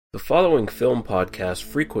The following film podcast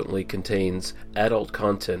frequently contains adult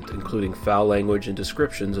content, including foul language and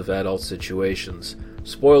descriptions of adult situations.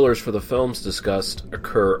 Spoilers for the films discussed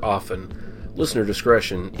occur often. Listener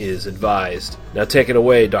discretion is advised. Now take it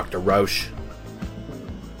away, Dr. Rausch.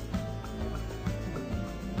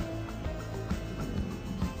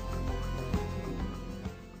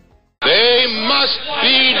 They must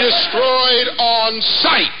be destroyed on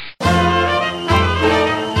sight.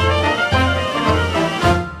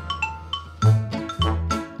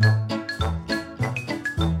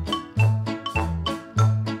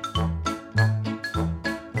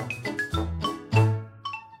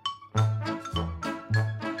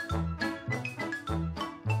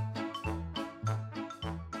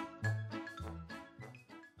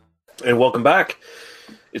 And welcome back.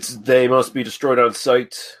 It's They Must Be Destroyed on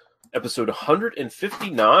Sight, episode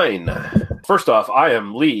 159. First off, I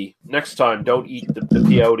am Lee. Next time, don't eat the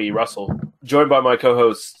peyote, Russell. Joined by my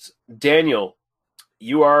co-hosts, Daniel.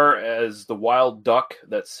 You are as the wild duck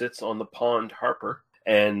that sits on the pond, Harper.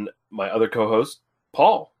 And my other co-host,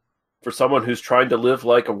 Paul. For someone who's trying to live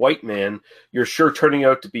like a white man, you're sure turning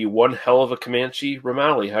out to be one hell of a Comanche.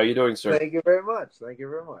 Romali, how are you doing, sir? Thank you very much. Thank you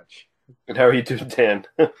very much. And how are you doing, Dan?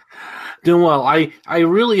 Doing well. I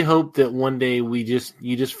really hope that one day you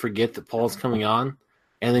just forget that Paul's coming on,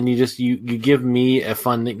 and then you give me a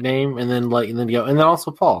fun nickname, and then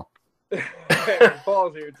also Paul.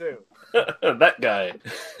 Paul's here too. That guy.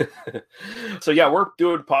 So yeah, we're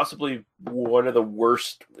doing possibly one of the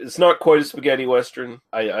worst. It's not quite a spaghetti western.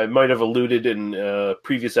 I might have alluded in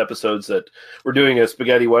previous episodes that we're doing a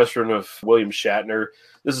spaghetti western of William Shatner.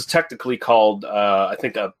 This is technically called, I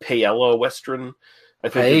think, a paella western. I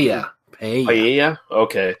think paella.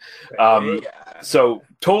 Okay. So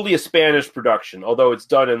totally a Spanish production, although it's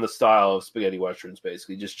done in the style of spaghetti westerns,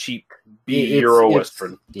 basically just cheap B-Euro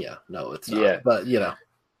western. Yeah, no, it's not. Yeah, but you know.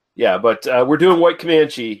 Yeah, but we're doing White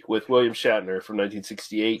Comanche with William Shatner from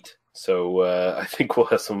 1968. So I think we'll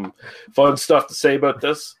have some fun stuff to say about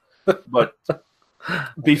this. But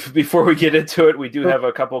before we get into it, we do have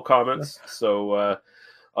a couple comments. So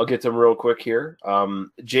I'll get them real quick here.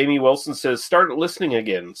 Jamie Wilson says, start listening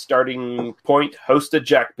again. Starting point, hosted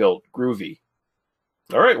Jack built. Groovy.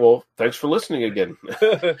 All right, well, thanks for listening again.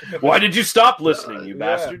 Why did you stop listening, you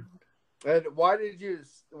bastard? And why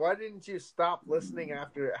didn't you stop listening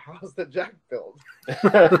after How's the Jack built?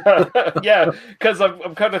 Yeah, because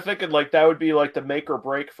I'm kind of thinking like that would be like the make or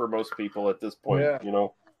break for most people at this point, you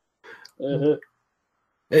know?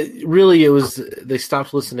 It was they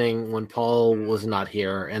stopped listening when Paul was not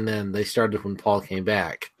here, and then they started when Paul came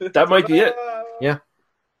back. That might be it. Yeah.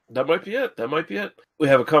 That might be it. We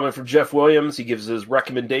have a comment from Jeff Williams. He gives his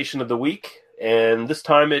recommendation of the week, and this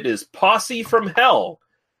time it is Posse from Hell.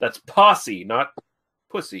 That's Posse, not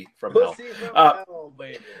Pussy from Hell. Pussy from Hell,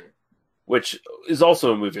 baby. Which is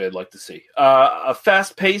also a movie I'd like to see. A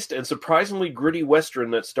fast-paced and surprisingly gritty Western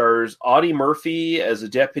that stars Audie Murphy as a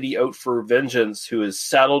deputy out for vengeance who is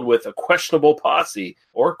saddled with a questionable posse,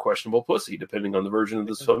 or questionable pussy, depending on the version of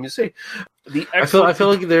this film you see. I feel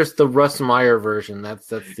like there's the Russ Meyer version. That's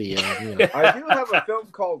the I do have a film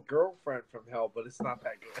called Girlfriend from Hell, but it's not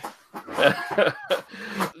that good.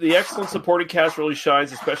 The excellent supporting cast really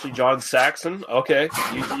shines, especially John Saxon. Okay,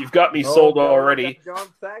 you've got me sold already. John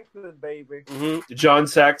Saxon, baby. Mm-hmm. John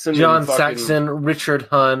Saxon, Richard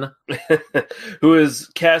Hunn, who is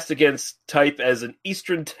cast against type as an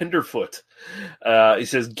Eastern tenderfoot. He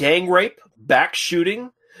says gang rape, back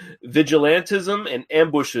shooting, vigilantism, and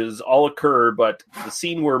ambushes all occur, but the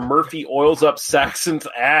scene where Murphy oils up Saxon's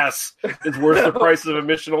ass is worth the price of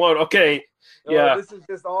admission alone. Okay, yeah. This is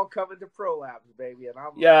just all coming to prolapse, baby, and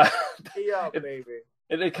I'm baby.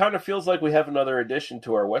 It kind of feels like we have another addition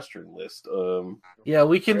to our Western list. Yeah,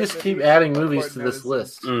 we can just keep adding movies to this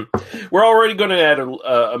list. We're already going to add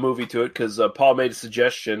a movie to it because Paul made a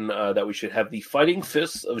suggestion that we should have The Fighting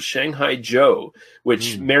Fists of Shanghai Joe,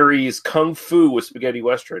 which marries Kung Fu with Spaghetti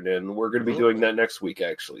Western, and we're going to be doing that next week,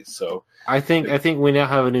 actually. So I think we now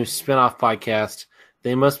have a new spin-off podcast.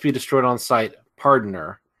 They Must Be Destroyed on Sight,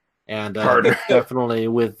 Pardoner, and definitely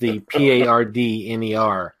with the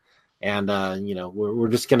Pardner. And, we're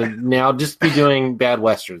just going to now just be doing bad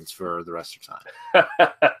Westerns for the rest of time.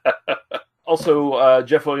 Also,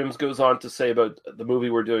 Jeff Williams goes on to say about the movie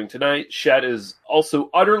we're doing tonight, Shat is also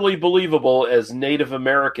utterly believable as Native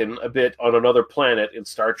American a bit on another planet in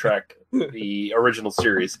Star Trek, the original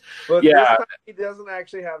series. But this time he doesn't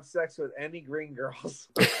actually have sex with any green girls.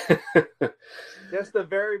 Just a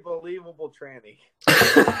very believable tranny.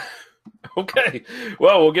 Okay,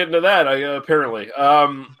 well, we'll get into that, apparently.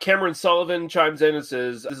 Cameron Sullivan chimes in and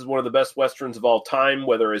says, this is one of the best Westerns of all time,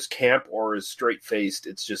 whether as camp or as straight-faced.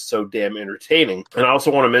 It's just so damn entertaining. And I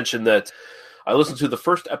also want to mention that I listened to the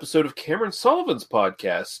first episode of Cameron Sullivan's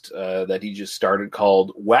podcast that he just started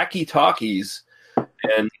called Wacky Talkies,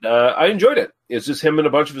 and I enjoyed it. It's just him and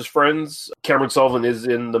a bunch of his friends. Cameron Sullivan is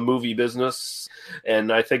in the movie business,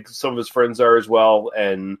 and I think some of his friends are as well,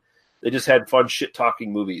 and they just had fun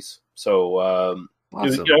shit-talking movies. So,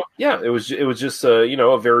 Awesome. it was just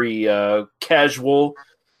a very casual,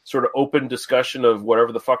 sort of open discussion of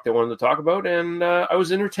whatever the fuck they wanted to talk about, and I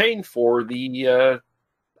was entertained for the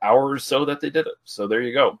hour or so that they did it. So there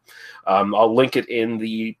you go. I'll link it in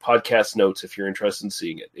the podcast notes if you're interested in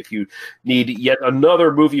seeing it. If you need yet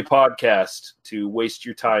another movie podcast to waste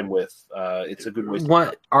your time with, it's a good waste.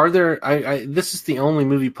 What are there? This is the only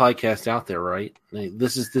movie podcast out there, right?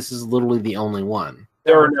 This is literally the only one.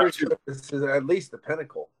 There are now two. This is at least the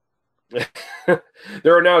pinnacle.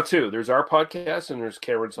 There are now two. There's our podcast and there's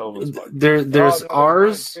Cameron Sullivan's podcast. There's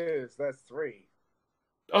ours. That's three.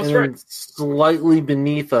 Oh, that's and right. then slightly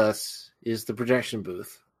beneath us is the projection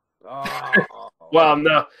booth. Oh. Well,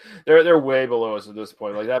 no, they're way below us at this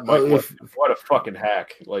point. Like that, what a fucking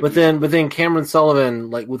hack! Like, But then Cameron Sullivan,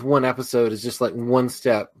 like with one episode, is just like one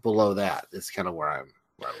step below that. It's kind of where I'm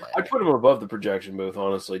at. I'd put him above the projection booth,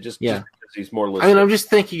 honestly. Just because he's more listening. I mean, I'm just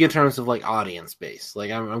thinking in terms of like audience base.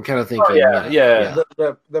 Like I'm kind of thinking. Oh, yeah.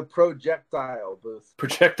 The projectile booth.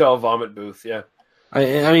 Projectile vomit booth. Yeah.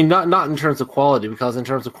 I mean, not in terms of quality, because in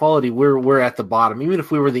terms of quality, we're at the bottom. Even if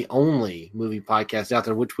we were the only movie podcast out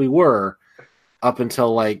there, which we were up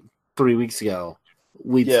until like 3 weeks ago,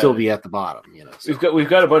 we'd still be at the bottom. So. We've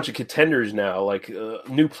got a bunch of contenders now, like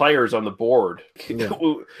new players on the board. Yeah.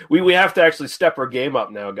 We have to actually step our game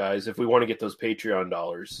up now, guys, if we want to get those Patreon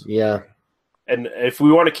dollars. Yeah. And if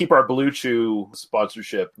we want to keep our Blue Chew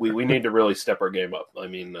sponsorship, we need to really step our game up. I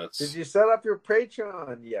mean, that's. Did you set up your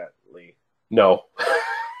Patreon yet, Lee? No.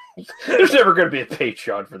 There's never going to be a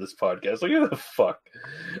Patreon for this podcast. Like, who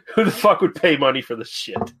the fuck would pay money for this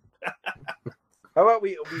shit? How about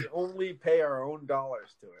we only pay our own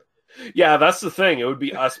dollars to it? Yeah, that's the thing. It would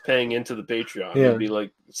be us paying into the Patreon. Yeah. It'd be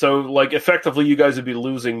like, so effectively you guys would be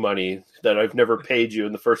losing money that I've never paid you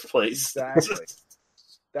in the first place. Exactly.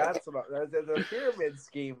 That's the pyramid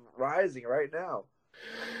scheme rising right now.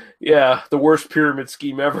 Yeah, the worst pyramid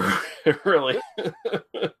scheme ever. Really.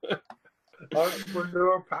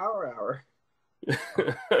 Entrepreneur Power Hour.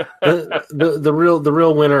 the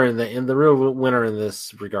real winner in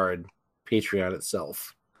this regard, Patreon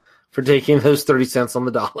itself, for taking those 30 cents on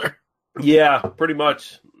the dollar. Yeah, pretty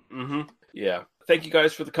much. Mm-hmm. Yeah. Thank you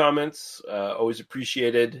guys for the comments. Always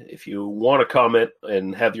appreciated. If you want to comment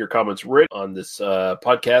and have your comments written on this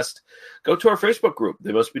podcast, go to our Facebook group.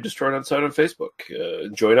 They Must Be Destroyed on Sight on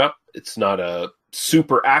Facebook. Join up. It's not a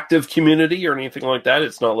super active community or anything like that.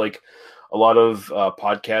 It's not like a lot of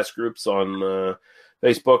podcast groups on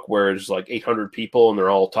Facebook where there's like 800 people and they're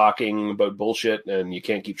all talking about bullshit and you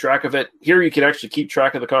can't keep track of it. Here you can actually keep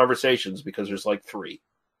track of the conversations because there's like 3.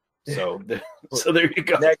 So, so there you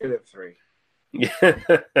go. -3. Yeah.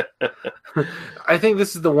 I think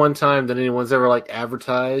this is the one time that anyone's ever like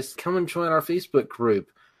advertised, come and join our Facebook group.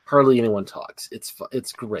 Hardly anyone talks. It's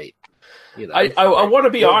great. I want to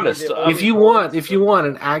be honest. If you want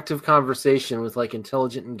an active conversation with like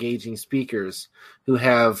intelligent, engaging speakers who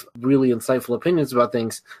have really insightful opinions about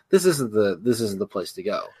things, this isn't the place to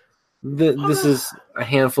go. This is a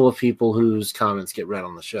handful of people whose comments get read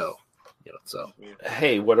on the show. So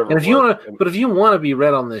hey, whatever. And if you want to be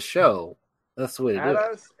read on this show, that's the way to do it.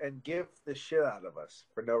 Us and give the shit out of us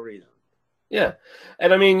for no reason. Yeah,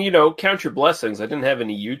 and I mean, count your blessings. I didn't have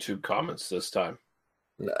any YouTube comments this time.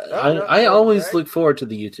 I always look forward to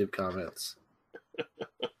the YouTube comments.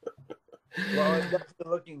 Well, I'm definitely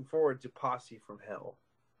looking forward to Posse from Hell.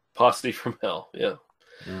 Posse from Hell, yeah.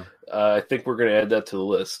 I think we're going to add that to the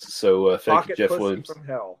list. So thank you, Jeff Williams. From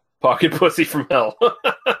Hell. Pocket Pussy from Hell.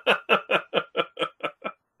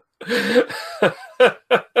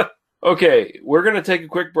 Okay, we're going to take a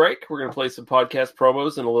quick break. We're going to play some podcast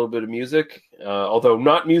promos and a little bit of music, although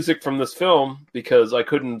not music from this film because I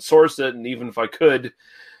couldn't source it, and even if I could,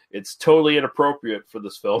 it's totally inappropriate for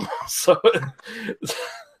this film. So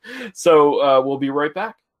we'll be right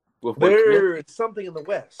back. There's something in the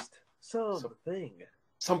West.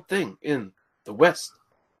 Something in the West.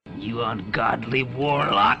 You ungodly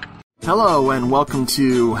warlock. Hello and welcome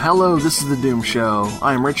to Hello, This is the Doom Show.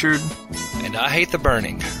 I'm Richard. And I hate the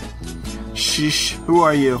burning. Shh, who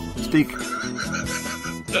are you? Speak.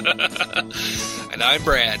 And I'm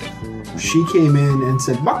Brad. she came in and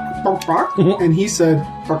said, "Buck, buck, buck," and he said,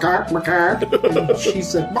 "Buck, buck, buck," and she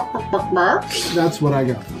said, "Buck, buck, buck, buck." That's what I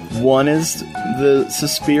got. One is the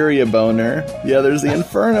Suspiria boner. The other's the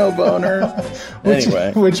Inferno boner.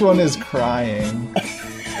 Anyway. Which one is crying?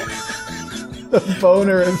 The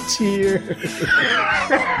boner of tears.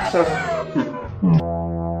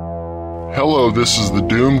 Hello, This is the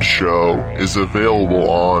Doomed Show is available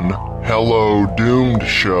on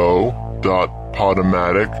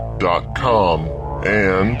hellodoomedshow.podomatic.com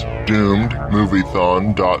and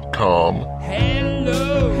doomedmoviethon.com.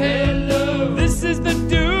 Hello, this is the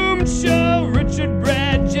Doom Show. Richard,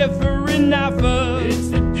 Brad, Jeffrey, Naffa. It's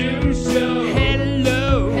the Doom Show.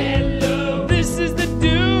 Hello, this is the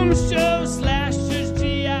Doom Show. Slashers,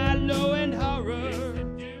 giallo, and horror.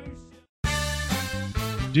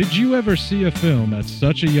 Did you ever see a film at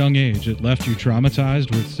such a young age it left you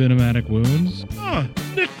traumatized with cinematic wounds?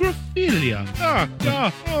 Necrophilia.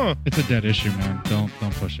 It's a dead issue, man. Don't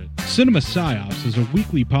push it. Cinema Psyops is a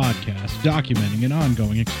weekly podcast documenting an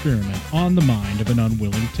ongoing experiment on the mind of an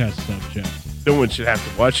unwilling test subject. No one should have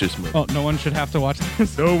to watch this movie. Oh, no one should have to watch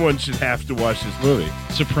this? No one should have to watch this movie.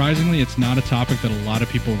 Surprisingly, it's not a topic that a lot of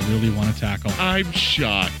people really want to tackle. I'm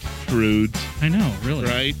shocked, prudes. I know, really.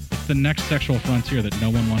 Right? It's the next sexual frontier that no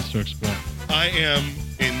one wants to explore. I am,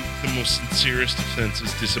 in the most sincerest of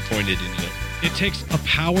senses, disappointed in you. It takes a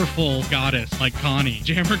powerful goddess like Connie,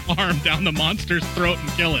 jam her arm down the monster's throat and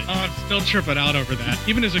kill it. Oh, I'm still tripping out over that.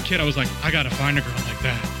 Even as a kid, I was like, I gotta find a girl like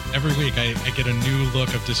that. Every week, I get a new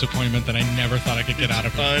look of disappointment that I never thought I could get out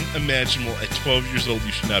of her. Unimaginable. At 12 years old,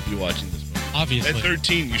 you should not be watching this movie. Obviously. At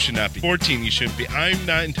 13, you should not be. 14, you shouldn't be. I'm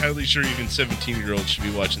not entirely sure even 17-year-olds should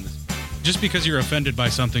be watching this. Just because you're offended by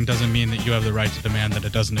something doesn't mean that you have the right to demand that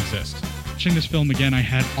it doesn't exist. Watching this film again, I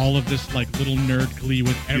had all of this like little nerd glee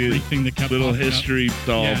with everything that kept little popping history up.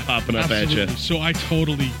 doll popping up absolutely. at you. So I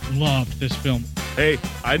totally loved this film. Hey,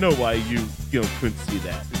 I know why you couldn't see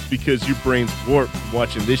that. It's because your brain's warped from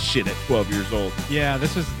watching this shit at 12 years old. Yeah,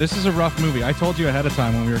 this is a rough movie. I told you ahead of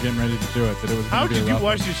time when we were getting ready to do it that it was. How did you watch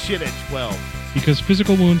one. this shit at 12? Because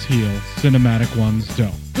physical wounds heal, cinematic ones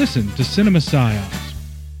don't. Listen to Cinema Psyops.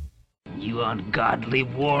 You ungodly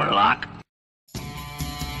warlock.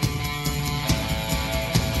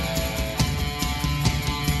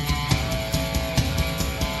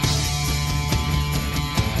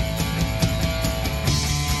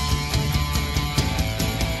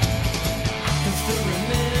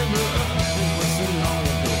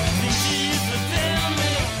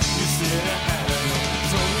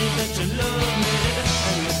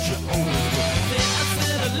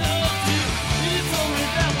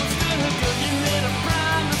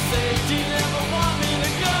 Safety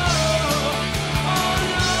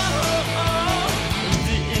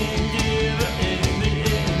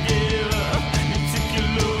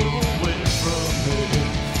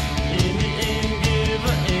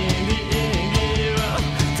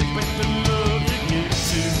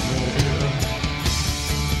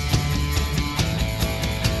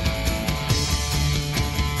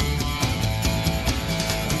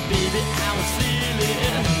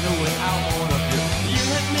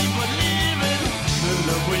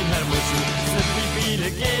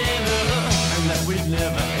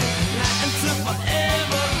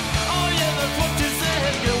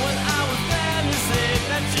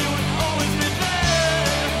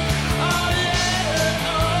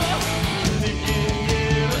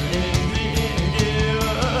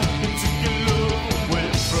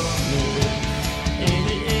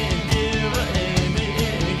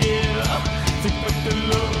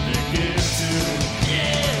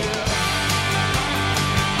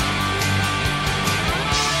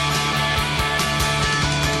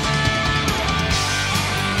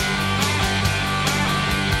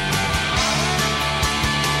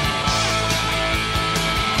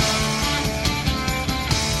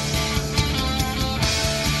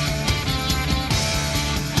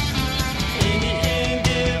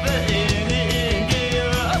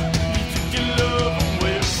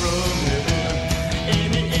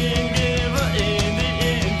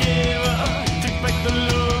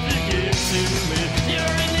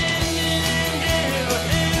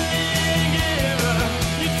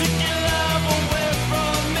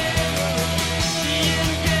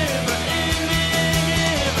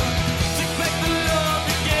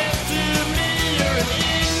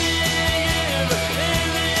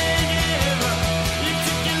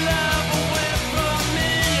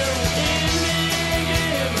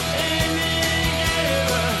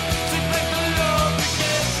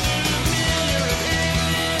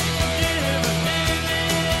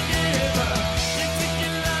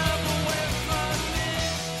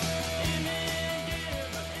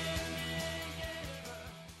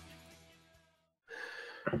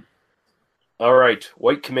All right,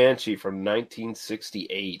 White Comanche from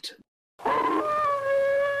 1968.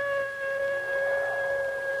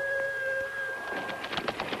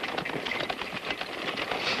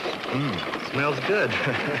 Smells good.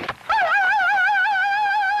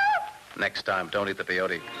 Next time, don't eat the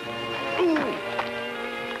peyote.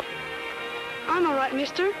 I'm all right,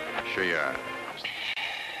 mister. Sure you are.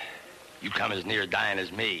 You come as near dying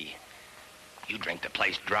as me. You drink the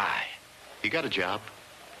place dry. You got a job?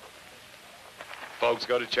 Folks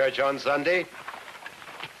go to church on Sunday?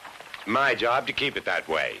 It's my job to keep it that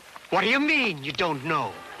way. What do you mean you don't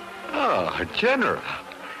know? Oh, General.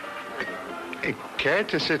 Care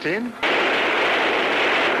to sit in?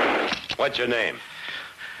 What's your name?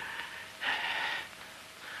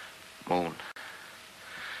 Moon.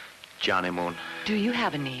 Johnny Moon. Do you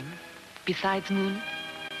have a name besides Moon?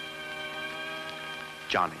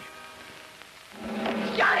 Johnny.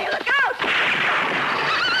 Johnny, look out!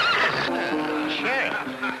 Sheriff.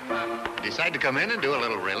 Decide to come in and do a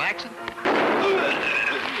little relaxing?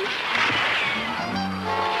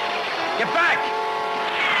 Get back!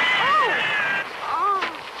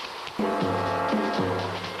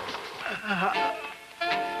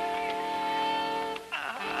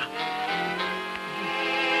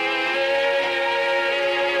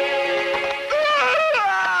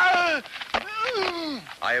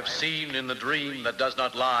 I have seen in the dream that does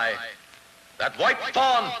not lie that White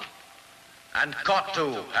Fawn and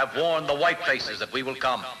Kottu have warned the white faces that we will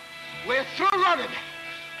come. We're through running.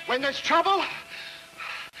 When there's trouble,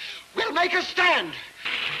 we'll make a stand.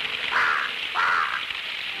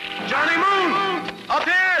 Johnny Moon! Up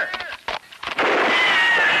here!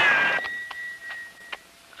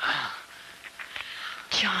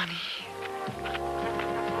 Johnny.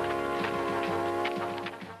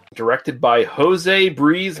 Directed by Jose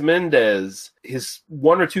Breeze Mendez. His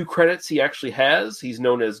one or two credits he actually has. He's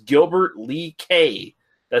known as Gilbert Lee Kay.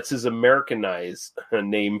 That's his Americanized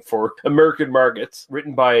name for American markets.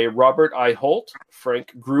 Written by Robert I. Holt,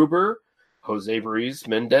 Frank Gruber, Jose Breeze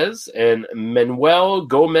Mendez, and Manuel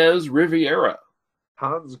Gomez Riviera.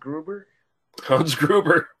 Hans Gruber? Hans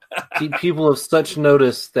Gruber. People have such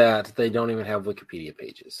notice that they don't even have Wikipedia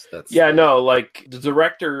pages. Like the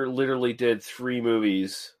director literally did 3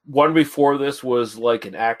 movies. One before this was like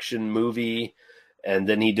an action movie, and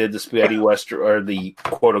then he did the spaghetti western, or the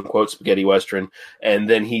quote unquote spaghetti western, and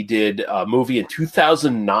then he did a movie in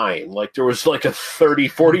 2009. Like there was like a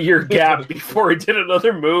 30-40 year gap before he did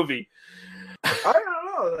another movie. I don't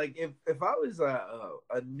know. Like if I was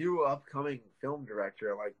a new upcoming film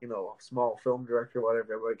director, like small film director,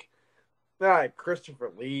 whatever, like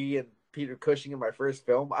Christopher Lee and Peter Cushing in my first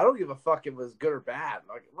film, I don't give a fuck if it was good or bad.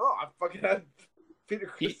 Like I fucking had Peter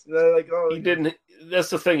Cushing. He didn't.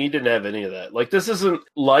 That's the thing. He didn't have any of that. Like this isn't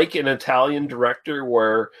like an Italian director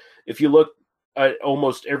where if you look at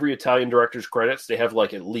almost every Italian director's credits, they have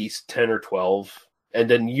like at least 10 or 12. And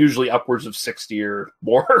then usually upwards of 60 or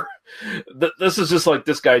more. This is just like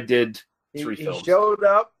this guy did 3 films. He showed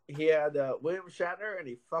up, he had William Shatner, and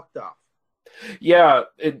he fucked off. Yeah,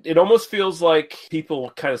 it almost feels like people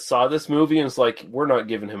kind of saw this movie and it's like, we're not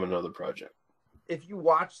giving him another project. If you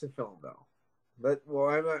watch the film, though,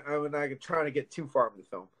 I'm not trying to get too far into the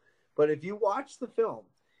film, but if you watch the film,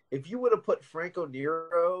 if you would have put Franco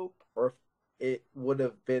Nero, or it would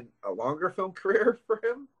have been a longer film career for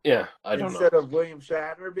him. Yeah, I don't know. Instead of William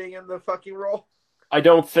Shatner being in the fucking role. I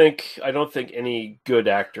don't think any good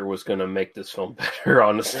actor was going to make this film better,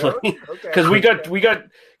 honestly. Because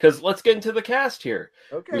because let's get into the cast here.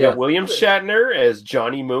 Okay. We have William Shatner as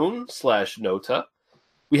Johnny Moon / Nota.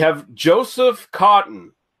 We have Joseph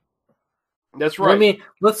Cotten. That's right.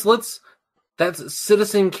 Let's. That's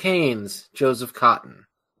Citizen Kane's Joseph Cotten.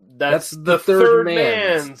 That's the third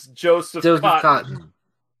man's Joseph Cotten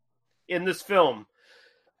in this film.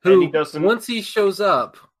 Who, once he shows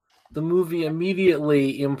up, the movie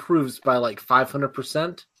immediately improves by like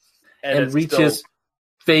 500% and reaches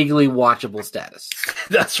vaguely watchable status.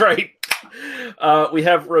 That's right. We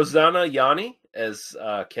have Rosanna Yanni as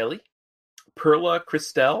Kelly, Perla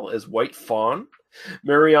Cristel as White Fawn,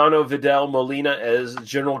 Mariano Vidal Molina as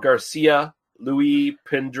General Garcia, Louis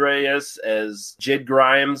Pendreas as Jed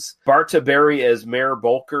Grimes, Barta Berry as Mayor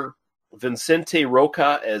Bolker, Vincente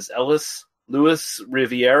Roca as Ellis, Luis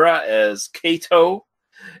Riviera as Cato,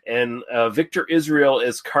 and Victor Israel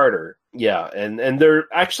as Carter. Yeah, and they're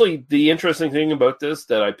actually, the interesting thing about this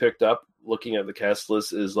that I picked up looking at the cast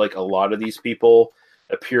list is like a lot of these people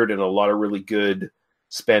appeared in a lot of really good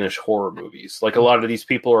Spanish horror movies. Like a lot of these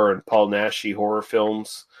people are in Paul Naschy horror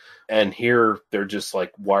films. And here they're just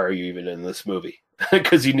like, why are you even in this movie?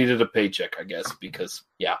 Because you needed a paycheck, I guess. Because,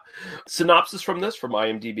 yeah. Synopsis from this, from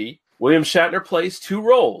IMDb. William Shatner plays two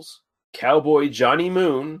roles, cowboy Johnny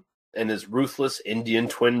Moon and his ruthless Indian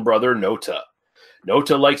twin brother Nota.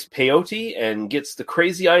 Nota likes peyote and gets the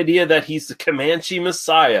crazy idea that he's the Comanche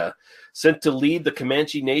Messiah, sent to lead the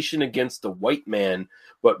Comanche Nation against the white man,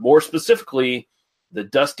 but more specifically, the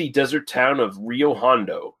dusty desert town of Rio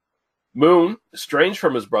Hondo. Moon, estranged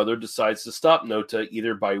from his brother, decides to stop Nota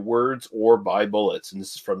either by words or by bullets. And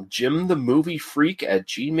this is from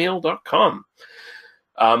jimthemoviefreak@gmail.com.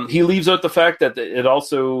 He leaves out the fact that it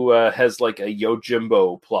also has like a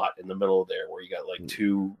Yojimbo plot in the middle there, where you got like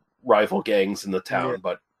two rival gangs in the town,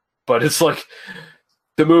 but it's like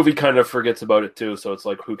the movie kind of forgets about it too, so it's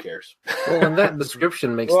like, who cares? Well, and that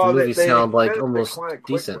description makes the movie sound like almost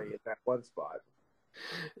decent. At that one spot.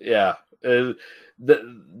 Yeah,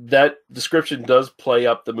 that description does play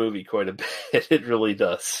up the movie quite a bit. It really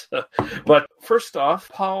does. But first off,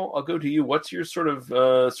 Paul, I'll go to you. What's your sort of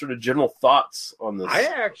general thoughts on this? I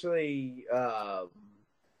actually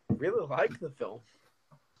really like the film.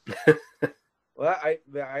 Well, I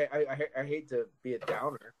hate to be a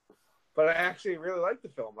downer, but I actually really like the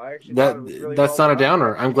film. I actually thought it was really that's well not a done.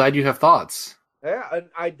 downer. I'm glad you have thoughts. Yeah, and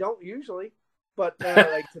I don't usually, but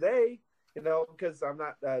like today, because I'm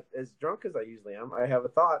not as drunk as I usually am, I have a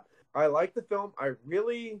thought. I like the film. I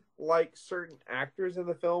really like certain actors in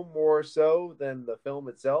the film more so than the film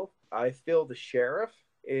itself. I feel the sheriff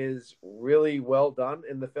is really well done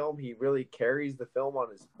in the film. He really carries the film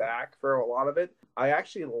on his back for a lot of it. I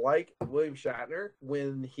actually like William Shatner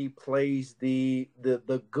when he plays the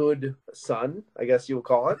good son, I guess you'll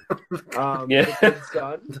call it. The good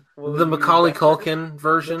son. The Macaulay Culkin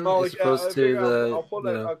version as opposed to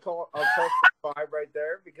I'll call vibe right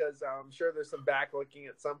there, because I'm sure there's some backlooking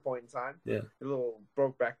at some point in time. Yeah. A little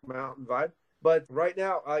Brokeback Mountain vibe. But right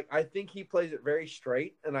now, I think he plays it very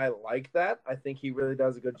straight, and I like that. I think he really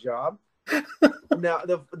does a good job. Now,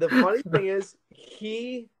 the funny thing is,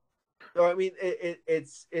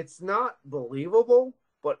 it's not believable,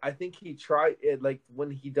 but I think he tried it. Like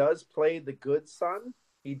when he does play the good son,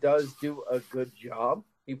 he does do a good job.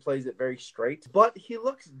 He plays it very straight, but he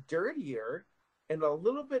looks dirtier and a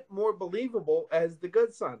little bit more believable as the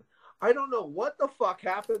good son. I don't know what the fuck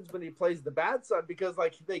happens when he plays the bad son, because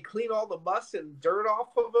like they clean all the muss and dirt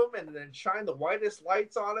off of him and then shine the whitest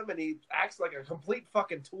lights on him, and he acts like a complete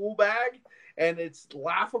fucking tool bag, and it's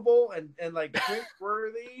laughable and like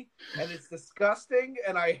cringe-worthy, and it's disgusting,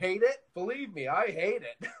 and I hate it. Believe me, I hate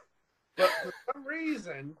it. But for some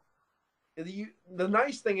reason, the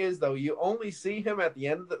nice thing is though, you only see him at the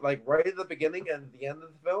end, like right at the beginning and at the end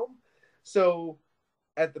of the film. So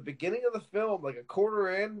at the beginning of the film, like a quarter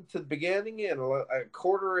into the beginning and a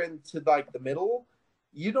quarter into like the middle,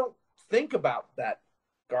 you don't think about that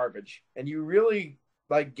garbage, and you really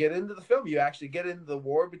like get into the film. You actually get into the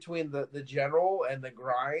war between the general and the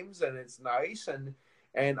Grimes, and it's nice, and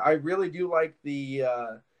I really do like the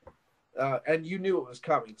and you knew it was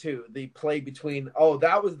coming too. The play between, oh,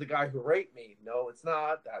 that was the guy who raped me. No, it's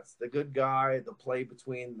not. That's the good guy. The play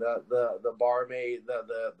between the barmaid,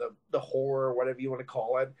 the whore, whatever you want to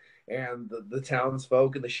call it, and the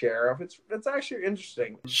townsfolk and the sheriff. It's actually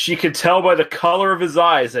interesting. She could tell by the color of his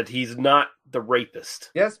eyes that he's not the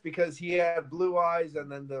rapist. Yes, because he had blue eyes,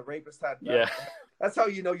 and then the rapist had. That's how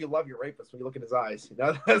you know you love your rapist, when you look in his eyes.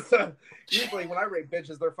 That's usually when I rape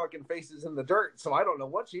bitches, their fucking faces in the dirt. So I don't know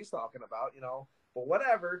what she's talking about, But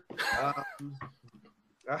whatever.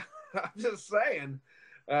 I'm just saying.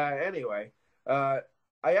 Anyway, I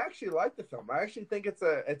actually like the film. I actually think it's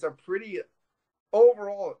a pretty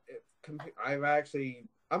overall.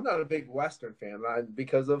 I'm not a big Western fan,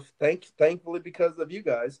 thankfully because of you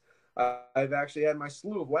guys. I've actually had my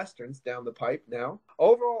slew of Westerns down the pipe now.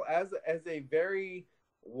 Overall, as a very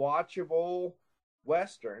watchable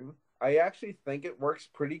Western, I actually think it works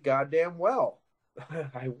pretty goddamn well.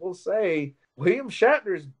 I will say, William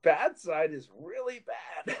Shatner's bad side is really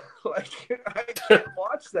bad. Like, I can't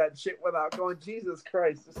watch that shit without going, Jesus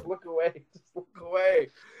Christ, just look away.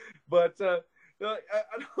 But I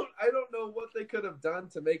don't know what they could have done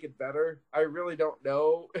to make it better. I really don't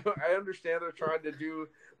know. I understand they're trying to do.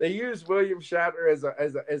 They use William Shatner as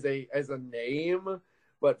a name,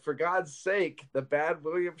 but for God's sake, the bad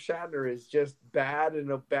William Shatner is just bad in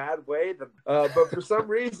a bad way. But for some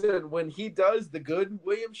reason, when he does the good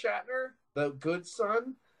William Shatner, the good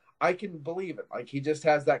son, I can believe it. Like, he just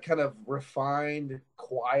has that kind of refined,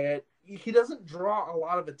 quiet. He doesn't draw a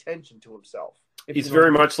lot of attention to himself. He's very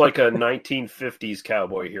much like a 1950s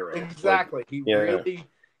cowboy hero. Exactly. He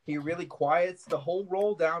really quiets the whole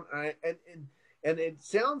roll down, and it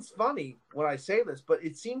sounds funny when I say this, but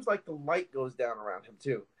it seems like the light goes down around him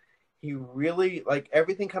too. He really, like,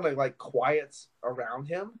 everything kind of like quiets around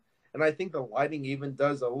him, And I think the lighting even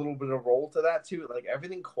does a little bit of role to that too. Like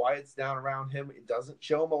everything quiets down around him. It doesn't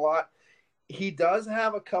show him a lot. He does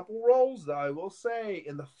have a couple roles, though, I will say,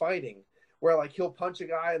 in the fighting, where like he'll punch a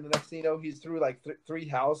guy and the next thing you know, he's through like three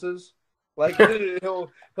houses. Like he'll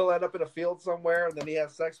end up in a field somewhere, and then he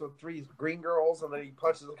has sex with 3 green girls, and then he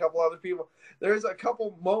punches a couple other people. There's a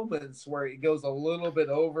couple moments where it goes a little bit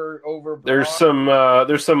over. There's some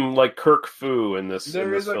like Kirk Fu in this film.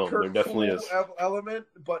 There definitely is element,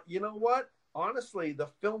 but you know what? Honestly, the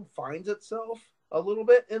film finds itself a little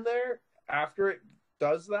bit in there after it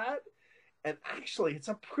does that, and actually, it's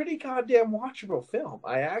a pretty goddamn watchable film.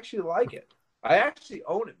 I actually like it. I actually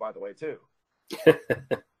own it, by the way, too.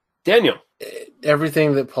 Daniel.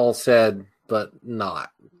 Everything that Paul said, but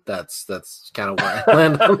not. That's kind of where I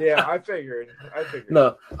land on. Yeah, I figured.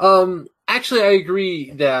 No. Actually, I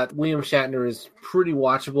agree that William Shatner is pretty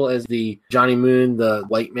watchable as the Johnny Moon, the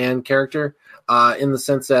white man character, in the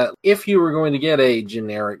sense that if you were going to get a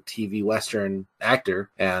generic TV Western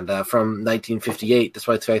actor, and from 1958,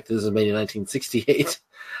 despite the fact that this was made in 1968,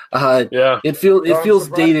 it feels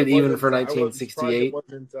dated even for 1968. It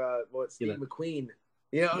wasn't Steve McQueen.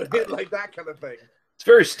 Like that kind of thing. It's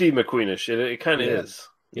very Steve McQueen-ish. It kind of is.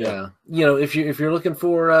 Yeah. If you're looking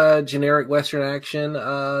for generic Western action,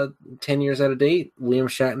 10 years out of date, William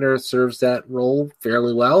Shatner serves that role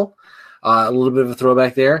fairly well. A little bit of a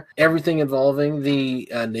throwback there. Everything involving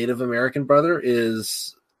the Native American brother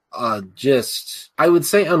is just, I would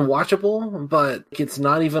say, unwatchable, but it's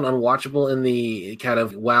not even unwatchable in the kind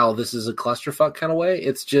of, wow, this is a clusterfuck kind of way.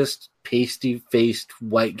 It's just pasty-faced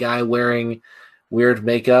white guy wearing weird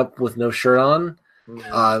makeup with no shirt on,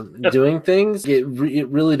 doing things. It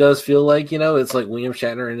really does feel like, it's like William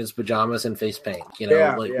Shatner in his pajamas and face paint.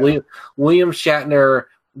 William Shatner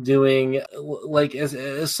doing like a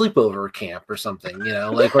sleepover camp or something.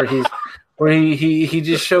 Like where he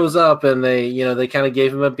just shows up and they kind of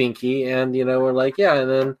gave him a binky and we're like, yeah,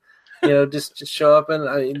 and then just show up and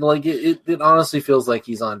it honestly feels like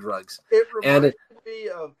he's on drugs. It reminds me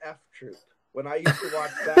of F Troop when I used to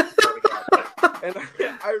watch that. And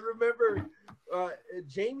I remember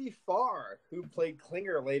Jamie Farr, who played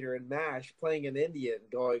Klinger later in MASH, playing an Indian,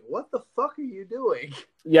 going, "What the fuck are you doing?"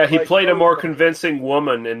 Yeah, he played a more convincing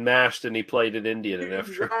woman in MASH than he played an Indian in F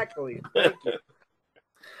Troop. Exactly. Thank you.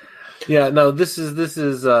 Yeah, no, this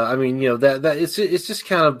is. I mean, that it's just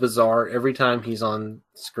kind of bizarre every time he's on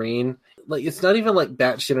screen. Like, it's not even like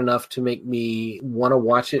batshit enough to make me want to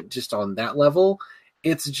watch it just on that level.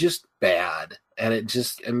 It's just bad. And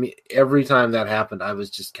every time that happened, I was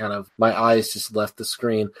just kind of, my eyes just left the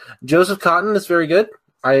screen. Joseph Cotten is very good.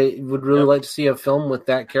 I would really like to see a film with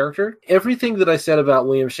that character. Everything that I said about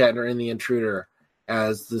William Shatner in The Intruder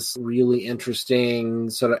as this really interesting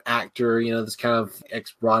sort of actor, this kind of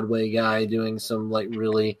ex-Broadway guy doing some like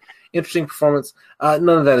really interesting performance, none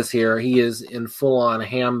of that is here. He is in full-on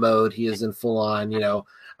ham mode. He is in full-on,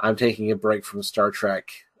 I'm taking a break from Star Trek.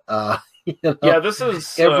 Yeah, this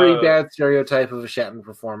is every bad stereotype of a Shatner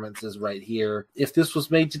performance is right here. If this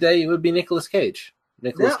was made today, it would be Nicolas Cage.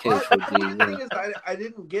 Nicolas Cage would be. The thing is, I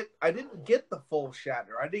didn't get the full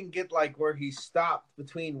Shatner. I didn't get like where he stopped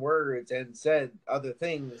between words and said other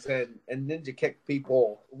things and ninja kicked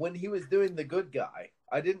people when he was doing the good guy.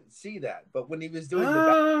 I didn't see that, but when he was doing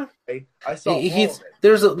the bad guy, I saw all of it.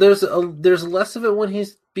 There's less of it when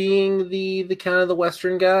he's being the kind of the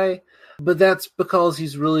Western guy. But that's because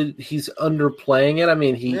he's underplaying it. I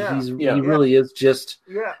mean, he really is just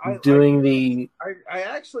doing I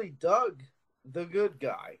actually dug the good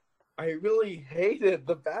guy. I really hated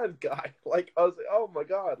the bad guy. Like, I was like, oh my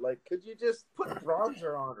god, like, could you just put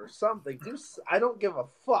bronzer on or something? I don't give a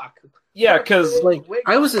fuck. Yeah, because like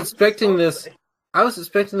I was expecting this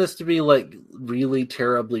to be like really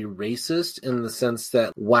terribly racist in the sense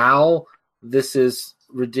that, wow, this is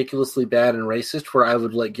ridiculously bad and racist, where I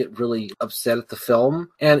would like get really upset at the film,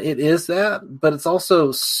 and it is that, but it's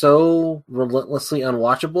also so relentlessly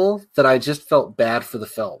unwatchable that I just felt bad for the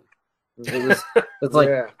film. It's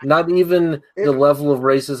like not even the level of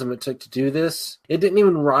racism it took to do this. It didn't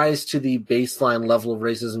even rise to the baseline level of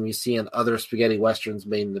racism you see in other spaghetti westerns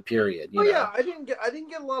made in the period. Yeah, I didn't get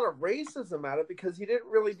a lot of racism out of it because he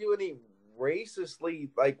didn't really do any racistly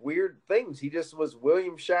like weird things. He just was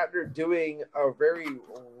William Shatner doing a very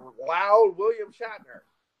loud William Shatner.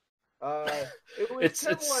 It was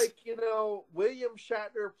kind of like, William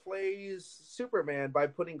Shatner plays Superman by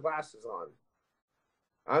putting glasses on.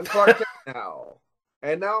 I'm Clark Kent now.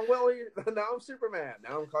 And now I'm Superman.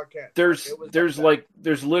 Now I'm Clark Kent. There's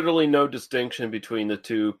literally no distinction between the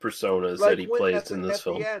two personas that he plays in this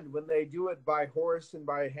film. At the end, when they do it by horse and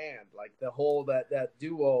by hand, like the whole that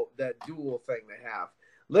dual thing they have.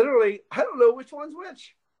 literally, I don't know which one's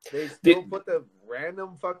which. They still put the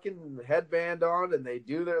random fucking headband on and they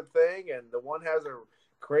do their thing, and the one has a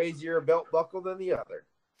crazier belt buckle than the other.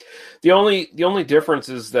 The only difference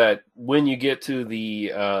is that when you get to the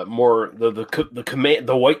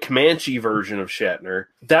the white Comanche version of Shatner,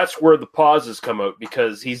 that's where the pauses come out,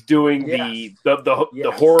 because he's doing the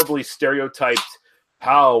horribly stereotyped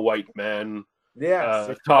 "how white man"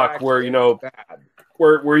 talk, where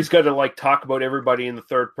where he's got to like talk about everybody in the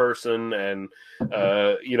third person, and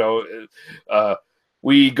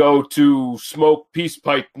we go to smoke peace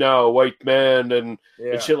pipe now, white man, and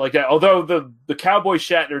shit like that. Although the cowboy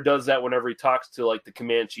Shatner does that whenever he talks to like the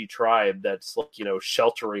Comanche tribe that's like,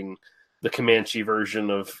 sheltering the Comanche version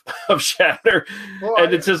of Shatner. Well,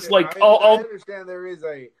 and it's just like I understand there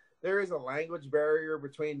is a language barrier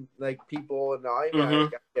between like people, and I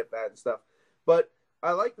get that and stuff. But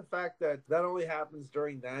I like the fact that only happens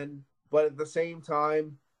during then, but at the same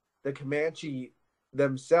time, the Comanche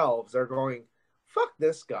themselves are going, fuck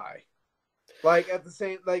this guy. Like at the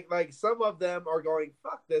same, like some of them are going,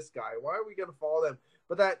 fuck this guy. Why are we gonna follow them?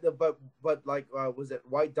 But like, was it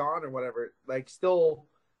White Dawn or whatever? Like still,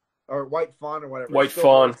 or White Fawn or whatever. White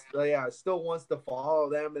Fawn. Still wants to follow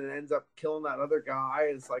them, and it ends up killing that other guy.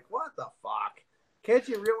 And it's like, what the fuck? Can't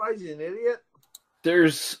you realize he's an idiot?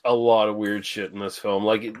 There's a lot of weird shit in this film.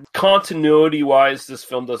 Like, continuity-wise, this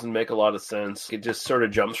film doesn't make a lot of sense. It just sort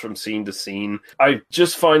of jumps from scene to scene. I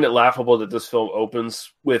just find it laughable that this film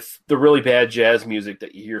opens with the really bad jazz music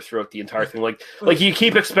that you hear throughout the entire thing. Like you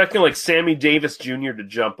keep expecting, like, Sammy Davis Jr. to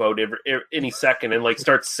jump out any second and, like,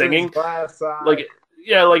 start singing. Like,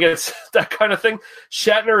 yeah, like, it's that kind of thing.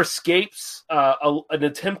 Shatner escapes an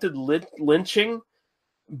attempted lynching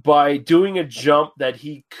by doing a jump that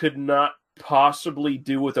he could not possibly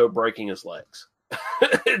do without breaking his legs.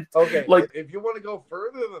 Okay, like if you want to go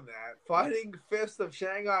further than that, Fighting Fist of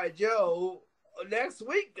Shanghai Joe next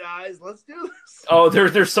week, guys. Let's do this. Oh,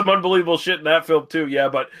 there's some unbelievable shit in that film too. Yeah,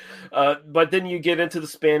 but then you get into the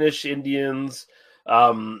Spanish Indians,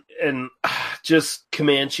 and just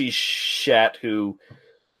Comanche Shat, who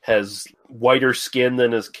has whiter skin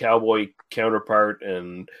than his cowboy counterpart,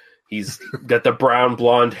 and he's got the brown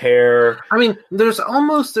blonde hair. I mean, there's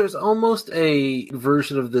almost a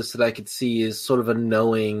version of this that I could see is sort of a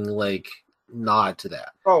knowing like nod to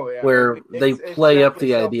that. Oh yeah, where they play up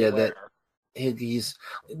the idea that he's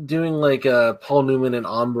doing like Paul Newman and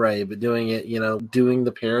Ombre, but doing it, doing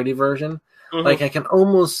the parody version. Mm-hmm. Like I can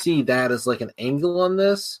almost see that as like an angle on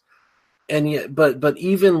this. And yet, but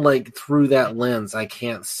even like through that lens, I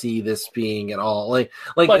can't see this being at all like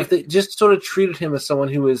if they just sort of treated him as someone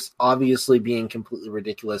who is obviously being completely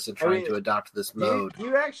ridiculous and trying to adopt this mode. Do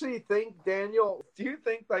you actually think, Daniel? Do you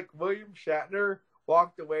think like William Shatner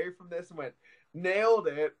walked away from this and went, nailed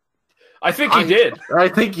it? I think he did. I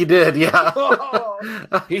think he did. Yeah.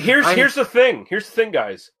 Here's the thing. Here's the thing,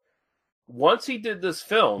 guys. Once he did this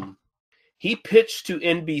film, he pitched to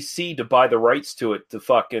NBC to buy the rights to it to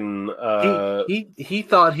fucking. He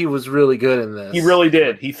thought he was really good in this. He really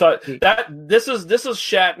did. He thought that this is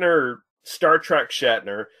Shatner, Star Trek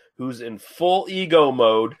Shatner, who's in full ego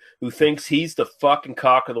mode, who thinks he's the fucking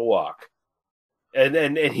cock of the walk,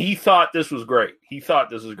 and he thought this was great. He thought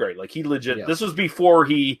this was great. Like he legit. Yeah. This was before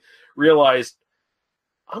he realized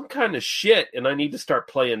I'm kind of shit, and I need to start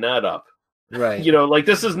playing that up. Right. Like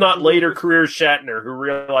this is not later career Shatner who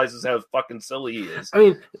realizes how fucking silly he is. I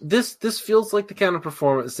mean, this feels like the kind of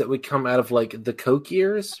performance that would come out of like the Coke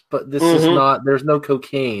years, but this is not. There's no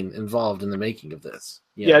cocaine involved in the making of this.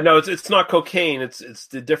 Yeah, no, it's not cocaine. It's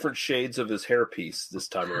the different shades of his hairpiece this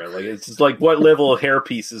time around. Like it's like what level of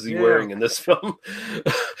hairpiece is he wearing in this film?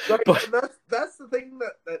 But that's the thing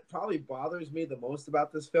that probably bothers me the most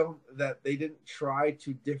about this film, that they didn't try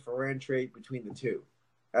to differentiate between the two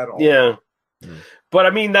at all. Yeah. But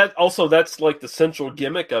I mean that's like the central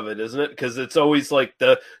gimmick of it, isn't it? Because it's always like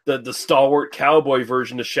the stalwart cowboy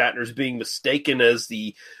version of Shatner's being mistaken as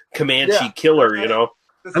the Comanche killer, at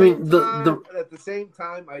the same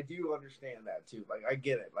time, I do understand that too. Like I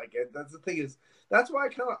get it. Like that's the thing is that's why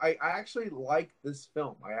I actually like this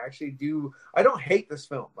film. I actually do. I don't hate this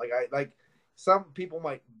film. Like some people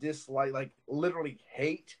might dislike, like literally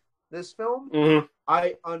hate this film. Mm-hmm.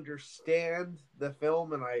 I understand the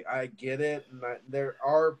film and I get it, and there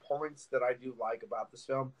are points that I do like about this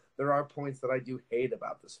film. There are points that I do hate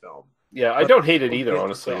about this film. Yeah, I don't hate it either,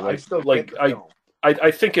 honestly. I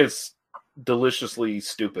think it's deliciously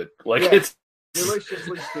stupid. It's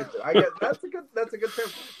deliciously stupid. I get that's a good term.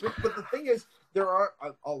 But the thing is, there are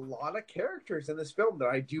a lot of characters in this film that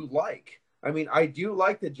I do like. I mean, I do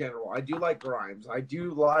like the General. I do like Grimes. I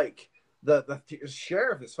do like The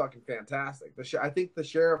sheriff is fucking fantastic. I think the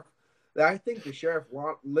sheriff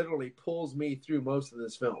literally pulls me through most of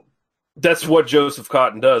this film. That's what Joseph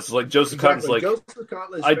Cotton does. Like Joseph Cotton's like, Joseph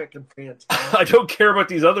Cotton is fucking fantastic. I don't care about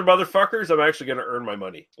these other motherfuckers. I'm actually going to earn my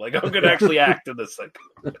money. Like I'm going to actually act in this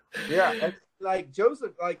thing. Yeah, and like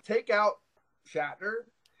Joseph, like take out Shatner.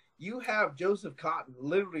 You have Joseph Cotton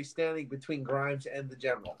literally standing between Grimes and the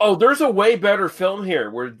General. Oh, there's a way better film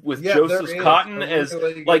here with Joseph Cotton as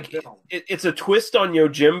like it's a twist on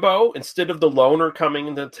Yojimbo. Instead of the loner coming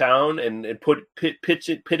into town and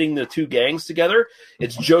pitting the two gangs together,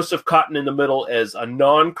 it's Joseph Cotton in the middle as a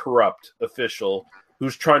non-corrupt official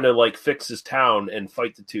who's trying to like fix his town and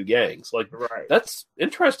fight the two gangs. Like, that's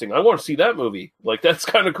interesting. I want to see that movie. Like, that's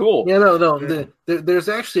kind of cool. Yeah, no. There's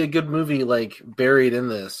actually a good movie like buried in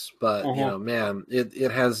this, but you know, man, it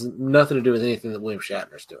has nothing to do with anything that William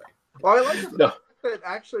Shatner's doing. Well, I like the fact that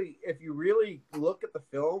actually, if you really look at the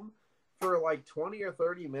film for like 20 or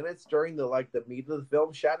 30 minutes during the meat of the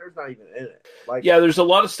film, Shatner's not even in it. Like, yeah, there's a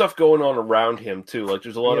lot of stuff going on around him too. Like,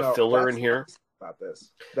 there's a lot of filler in here. About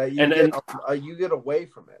this that you get away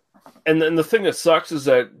from it, and then the thing that sucks is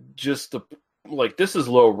that just this is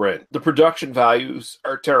low rent. The production values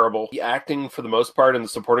are terrible. The acting for the most part and the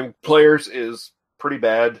supporting players is pretty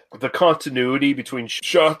bad. The continuity between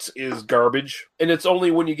shots is garbage, and it's only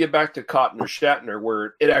when you get back to Cotton or Shatner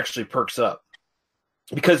where it actually perks up.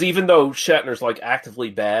 Because even though Shatner's like actively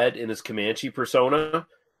bad in his Comanche persona,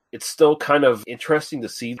 it's still kind of interesting to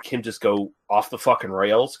see him just go off the fucking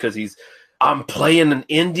rails because I'm playing an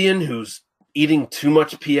Indian who's eating too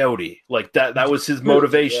much peyote. Like that was his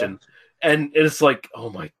motivation. Yeah. And it's like, oh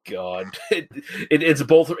my God. It's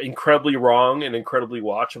both incredibly wrong and incredibly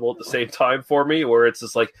watchable at the same time for me, where it's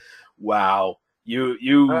just like, wow, you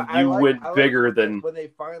went bigger than when they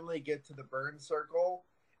finally get to the burn circle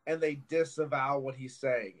and they disavow what he's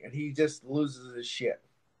saying and he just loses his shit.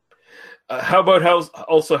 How about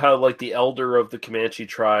how like the elder of the Comanche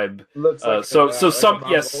tribe looks like some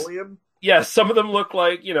yes, some of them look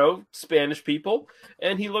like, Spanish people,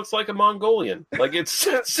 and he looks like a Mongolian. Like it's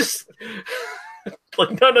just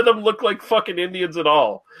like none of them look like fucking Indians at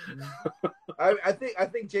all. I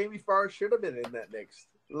think Jamie Farr should have been in that mix.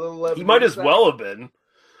 He might as well have been.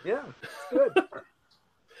 Yeah, it's good.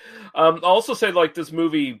 I'll also say like this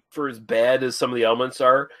movie, for as bad as some of the elements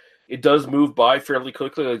are, it does move by fairly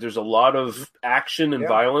quickly. Like there's a lot of action and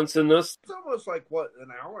violence in this. It's almost like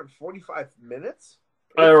an hour and 45 minutes.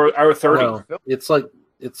 Hour 30. No, it's like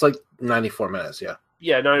 94 minutes. Yeah.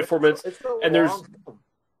 Yeah, 94 minutes. And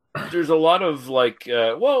there's a lot of like,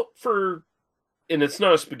 and it's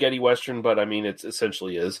not a spaghetti western, but I mean, it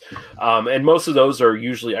essentially is. And most of those are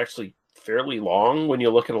usually actually fairly long when you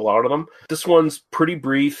look at a lot of them. This one's pretty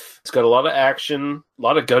brief. It's got a lot of action, a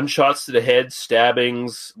lot of gunshots to the head,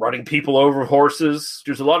 stabbings, running people over horses.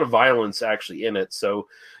 There's a lot of violence actually in it. So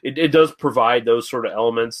it does provide those sort of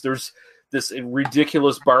elements. There's this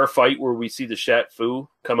ridiculous bar fight where we see the Shat Fu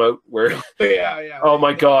come out where oh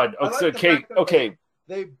my God. Okay.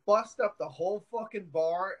 They bust up the whole fucking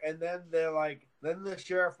bar and then then the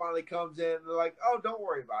sheriff finally comes in and they're like, oh, don't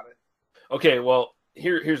worry about it. Okay, well,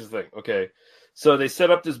 here's the thing. Okay. So they set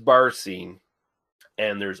up this bar scene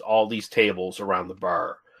and there's all these tables around the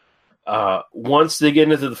bar. Once they get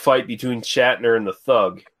into the fight between Shatner and the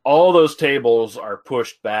thug, all those tables are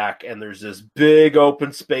pushed back and there's this big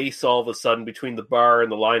open space all of a sudden between the bar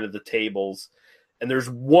and the line of the tables. And there's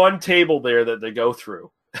one table there that they go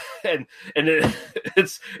through. and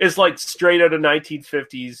it's like straight out of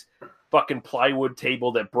 1950s fucking plywood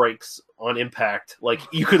table that breaks on impact. Like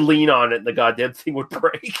you could lean on it and the goddamn thing would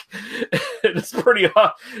break. And it's pretty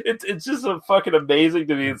hot. It's just a fucking amazing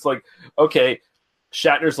to me. It's like, okay,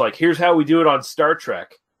 Shatner's like, here's how we do it on Star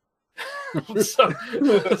Trek. And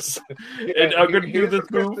I'm gonna do this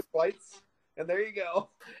move. And there you go.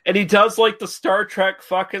 And he does like the Star Trek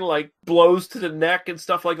fucking like blows to the neck and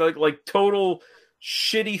stuff like total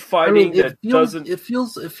shitty fighting. It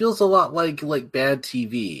feels a lot like bad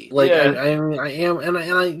TV. Like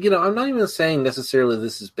I'm not even saying necessarily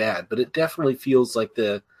this is bad, but it definitely feels like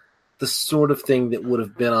the sort of thing that would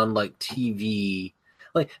have been on like TV.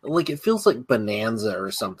 Like it feels like Bonanza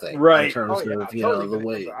or something, right? In terms of the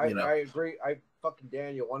way I agree. I fucking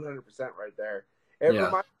Daniel 100% right there. It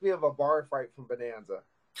reminds me of a bar fight from Bonanza.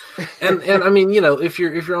 and I mean, if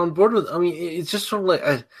you're on board with, I mean, it's just sort of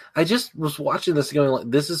like I just was watching this going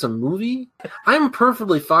like, this is a movie. I'm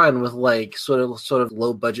perfectly fine with like sort of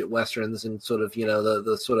low budget westerns and sort of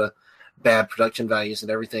the sort of bad production values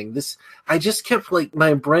and everything. I just kept like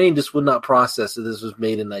my brain just would not process that this was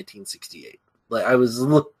made in 1968. Like I was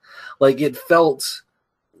like it felt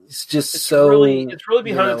it's just so it's really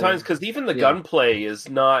behind the times, because even the gunplay is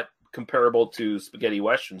not comparable to spaghetti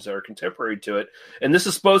westerns that are contemporary to it. And this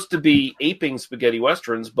is supposed to be aping spaghetti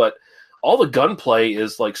westerns, but all the gunplay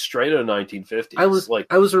is like straight out of 1950s.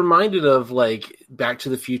 I was reminded of like Back to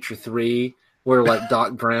the Future 3, where like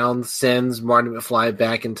Doc Brown sends Marty McFly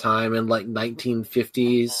back in time in like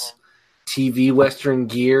 1950s TV western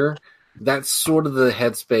gear. That's sort of the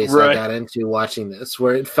headspace I got into watching this,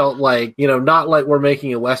 where it felt like, not like we're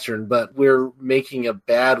making a western, but we're making a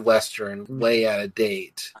bad western way out of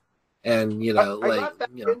date. And I got back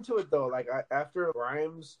into it though. Like after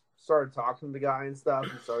Grimes started talking to the guy and stuff,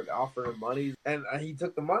 and started offering him money, and he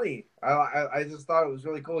took the money. I just thought it was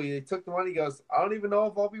really cool. He took the money. He goes, I don't even know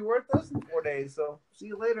if I'll be worth this in 4 days. So see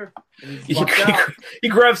you later. And he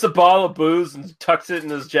grabs the bottle of booze and tucks it in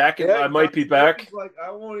his jacket. Yeah, I might be back. He's like,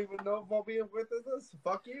 I won't even know if I'll be worth this.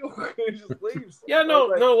 Fuck you. He just leaves. Yeah,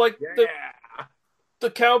 the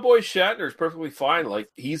cowboy Shatner is perfectly fine. Like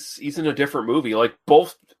he's in a different movie. Like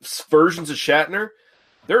both versions of Shatner,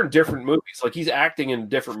 they're in different movies. Like he's acting in a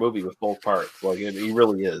different movie with both parts. Like he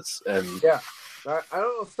really is. And yeah, I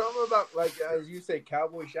don't know, something about, like, as you say,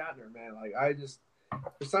 cowboy Shatner, man. Like I just,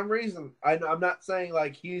 for some reason, I'm not saying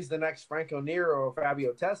like he's the next Franco Nero or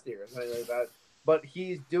Fabio Testi or something like that, but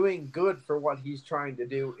he's doing good for what he's trying to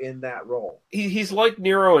do in that role. He's like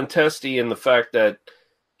Nero and Testi in the fact that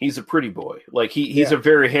he's a pretty boy. Like he's a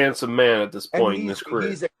very handsome man at this point in his career.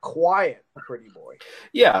 He's a quiet pretty boy.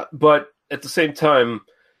 Yeah, but at the same time,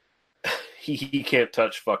 he can't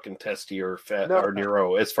touch fucking Testi or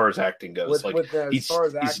Nero as far as acting goes. As far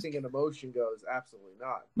as acting and emotion goes, absolutely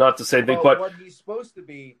not. Not the same thing. But what he's supposed to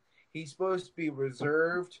be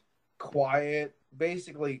reserved, quiet,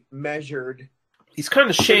 basically measured. He's kind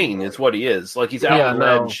of Shane, is what he is. Like he's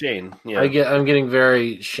Alan Shane. Yeah, I'm getting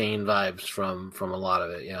very Shane vibes from a lot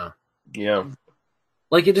of it. Yeah, yeah.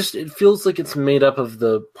 Like it feels like it's made up of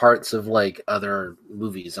the parts of like other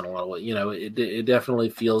movies in a lot of ways. It definitely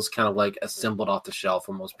feels kind of like assembled off the shelf,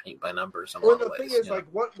 almost paint by numbers. Well, the thing is, like,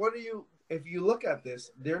 what do you? If you look at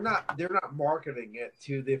this, they're not marketing it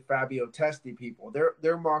to the Fabio Testi people.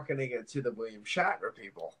 They're marketing it to the William Shatner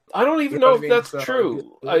people. I don't even know if that's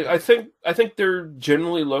true. I think they're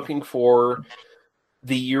generally looking for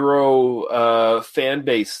the Euro fan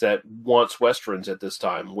base that wants westerns at this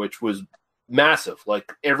time, which was massive.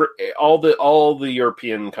 Like all the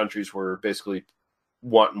European countries were basically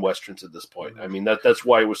wanting westerns at this point. I mean that's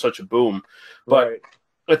why it was such a boom. But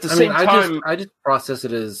at the same time, I just process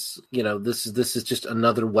it as this is just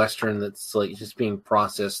another western that's like just being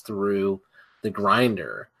processed through the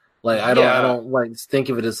grinder. Like I don't like think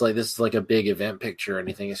of it as like this is like a big event picture or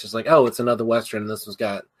anything. It's just like, oh, it's another western. This one's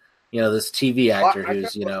got this TV actor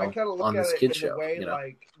who's on this kid show. The way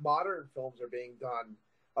like modern films are being done.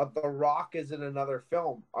 The Rock is in another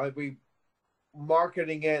film. Are we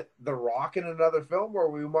marketing The Rock in another film, or are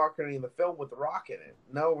we marketing the film with The Rock in it?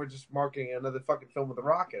 No, we're just marketing another fucking film with The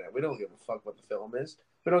Rock in it. We don't give a fuck what the film is.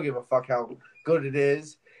 We don't give a fuck how good it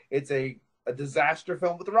is. It's a disaster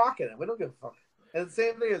film with The Rock in it. We don't give a fuck. And the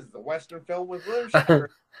same thing is the Western film with William Shatner.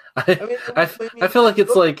 I feel like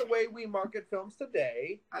it's like the way we market films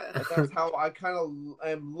today. That's how I kind of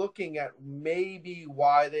am looking at maybe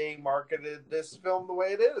why they marketed this film the way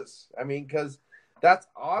it is. I mean, because that's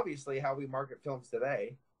obviously how we market films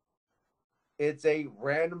today. It's a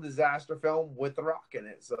random disaster film with The Rock in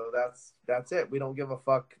it, so that's it. We don't give a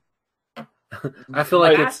fuck. I feel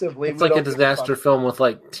like it's like a disaster film with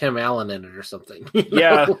like Tim Allen in it or something.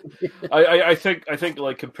 Yeah, I think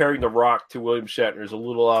like comparing The Rock to William Shatner is a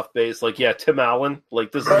little off base. Like, yeah, Tim Allen,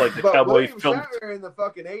 like this is like the cowboy William film. Shatner in the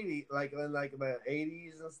fucking 80s, like in the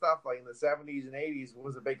 80s and stuff, like in the 70s and 80s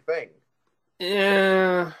was a big thing.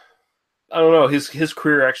 Yeah, I don't know. His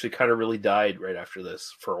career actually kind of really died right after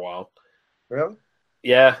this for a while. Really?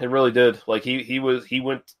 Yeah, it really did. Like he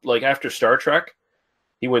went like after Star Trek.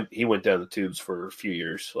 He went down the tubes for a few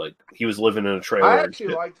years. Like he was living in a trailer. I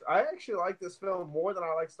actually liked this film more than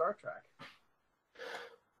I like Star Trek.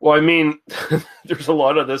 Well, I mean, there's a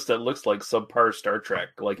lot of this that looks like subpar Star Trek.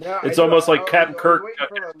 Like it's almost like Captain Kirk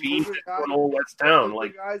got beamed in Old West Town.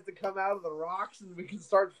 Like guys to come out of the rocks and we can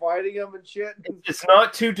start fighting them and shit. It's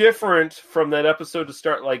not too different from that episode to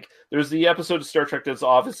start. Like there's the episode of Star Trek that's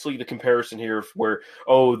obviously the comparison here, where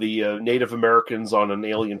the Native Americans on an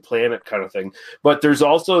alien planet kind of thing. But there's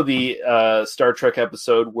also the Star Trek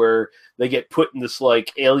episode where they get put in this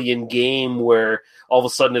like alien game where all of a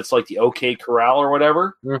sudden it's like the OK Corral or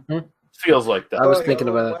whatever. Mm-hmm. Feels like that. I was thinking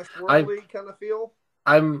about it. Kind of feel.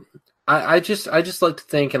 I just like to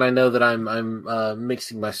think, and I know that I'm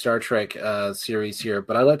mixing my Star Trek series here,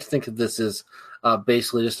 but I like to think of this as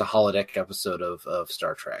basically just a holodeck episode of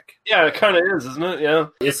Star Trek. Yeah, it kind of is, isn't it? Yeah,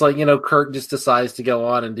 it's like, Kirk just decides to go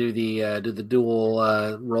on and do the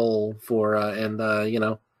dual role for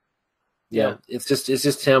it's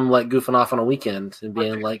just him like goofing off on a weekend and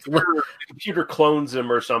being like, the computer clones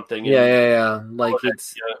him or something. Like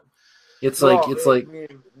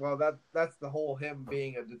that's the whole him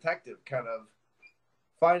being a detective kind of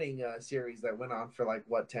fighting series that went on for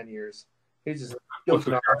 10 years. He's just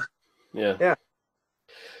goofing off. Yeah.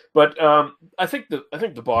 But I think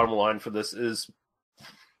the bottom line for this is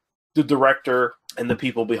the director and the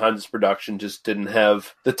people behind this production just didn't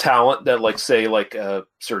have the talent that,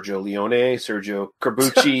 Sergio Leone, Sergio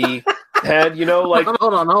Corbucci had.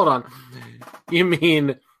 Hold on. You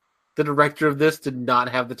mean the director of this did not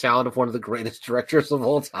have the talent of one of the greatest directors of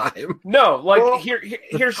all time? No,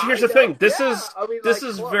 here's the thing. This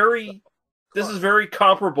is very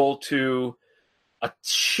comparable to a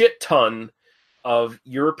shit ton of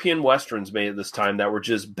European westerns made at this time that were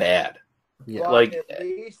just bad. Yeah, at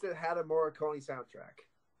least it had a Morricone soundtrack.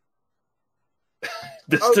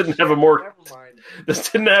 This didn't have This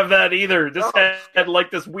didn't have that either. This had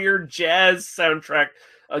this weird jazz soundtrack.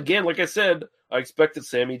 Again, like I said, I expected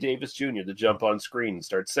Sammy Davis Jr. to jump on screen and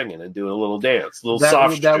start singing and doing a little dance,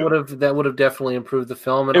 that would have definitely improved the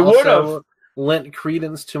film, and it would have lent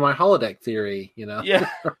credence to my holodeck theory. Yeah.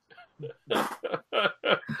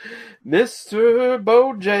 Mr.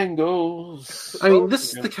 Bojangles. I mean,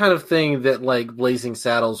 this is the kind of thing that Blazing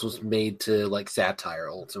Saddles was made to satire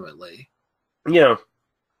ultimately. Yeah.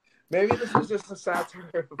 Maybe this was just a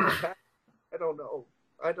satire. I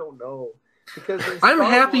don't know. Because I'm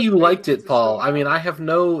happy you liked it, Paul. I mean, I have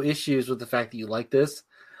no issues with the fact that you like this.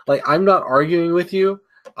 I'm not arguing with you.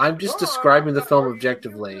 I'm just describing the film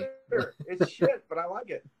objectively. It's shit, but I like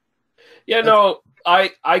it. Yeah, no,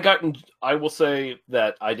 I will say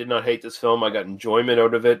that I did not hate this film. I got enjoyment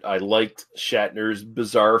out of it. I liked Shatner's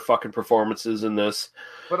bizarre fucking performances in this.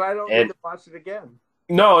 But I don't need to watch it again.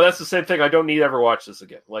 No, that's the same thing. I don't need to ever watch this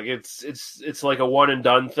again. It's like a one and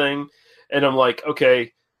done thing. And I'm like,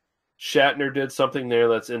 okay, Shatner did something there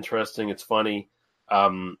that's interesting. It's funny.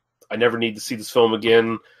 I never need to see this film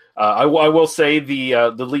again. I will say the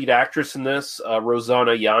lead actress in this,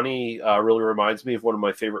 Rosanna Yanni, really reminds me of one of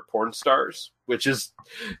my favorite porn stars, which is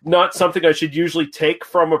not something I should usually take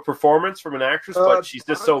from a performance from an actress, but she's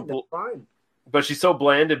just but she's so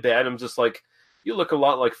bland and bad. I'm just like, you look a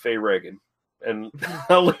lot like Faye Reagan, and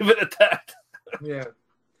I'll leave it at that. Yeah.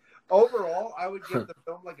 Overall, I would give the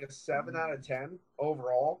film a 7 out of 10.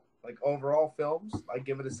 Overall, overall films, I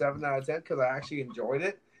give it a 7 out of 10 because I actually enjoyed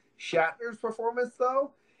it. Shatner's performance,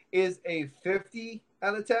 though, is a 50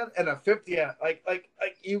 out of 10 and a 50 out.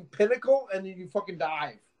 You pinnacle and then you fucking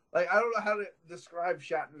dive. I don't know how to describe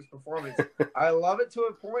Shatner's performance. I love it to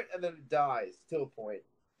a point and then it dies to a point.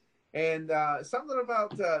 And something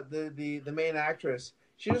about the main actress,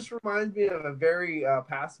 she just reminds me of a very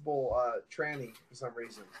passable tranny for some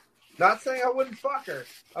reason. Not saying I wouldn't fuck her.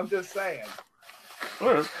 I'm just saying.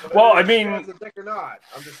 Well, I mean, a dick or not.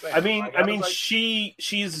 I'm just saying. I mean,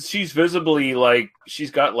 she's visibly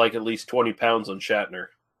she's got at least 20 pounds on Shatner,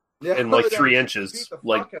 and 3 inches.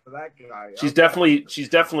 That guy. She's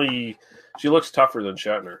definitely she looks tougher than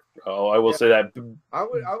Shatner. Oh, I will say that. I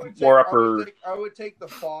would take the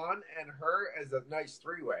Fawn and her as a nice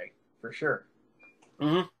 3-way for sure.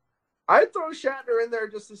 Mm-hmm. I'd throw Shatner in there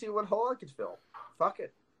just to see what hole I could fill. Fuck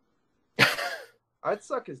it. I'd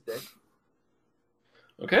suck his dick.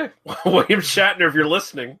 Okay, William Shatner, if you're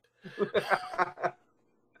listening,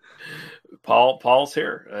 Paul's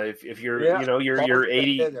here. If you're you're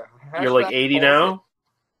 80, you're 80 now.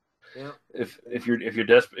 Yeah. If you're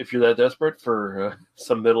that desperate for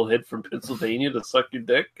some metalhead from Pennsylvania to suck your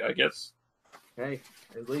dick, I guess. Hey,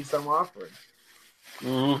 at least I'm offering.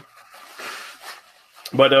 Mm-hmm.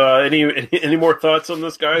 But any more thoughts on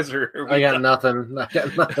this, guys? Or I got nothing.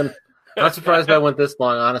 Not surprised I went this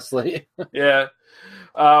long, honestly. Yeah.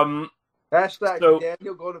 Daniel,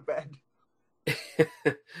 go to bed.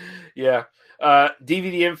 Yeah.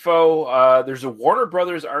 DVD info. There's a Warner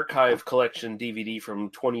Brothers Archive Collection DVD from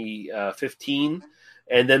 2015,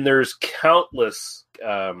 and then there's countless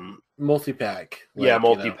multi-pack.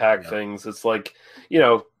 Multi-pack things. It's went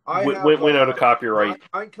out of copyright.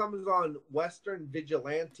 Mine comes on Western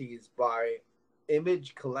Vigilantes by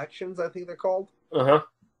Image Collections, I think they're called. Uh-huh.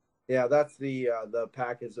 Yeah, that's the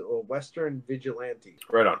pack is Western Vigilante.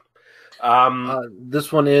 Right on.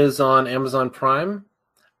 This one is on Amazon Prime,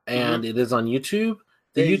 and it is on YouTube.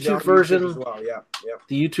 The YouTube version, as well. Yeah.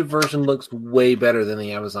 The YouTube version looks way better than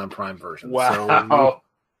the Amazon Prime version. Wow.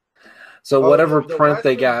 So whatever the print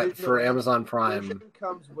they Western got Digital for Amazon Prime. version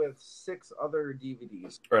comes with 6 other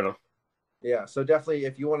DVDs. Right on. Yeah, so definitely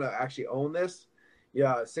if you want to actually own this,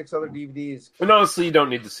 6 other DVDs. And honestly, you don't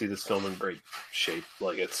need to see this film in great shape.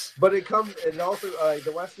 Like it's. But it also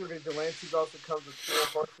the Western Vigilantes also comes with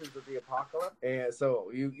 4 Horses of the Apocalypse, and so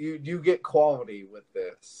you get quality with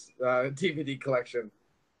this DVD collection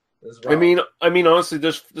as well. I mean, honestly,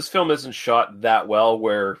 this film isn't shot that well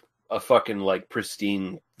where a fucking like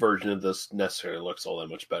pristine version of this necessarily looks all that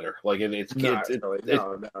much better. Like it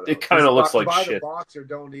kind of looks like buy shit. the box or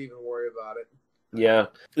don't even worry about it. Yeah,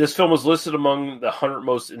 this film was listed among the 100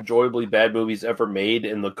 most enjoyably bad movies ever made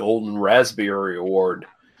in the Golden Raspberry Award.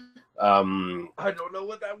 I don't know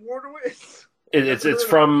what that award is. It's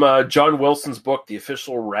from John Wilson's book, The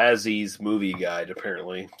Official Razzies Movie Guide,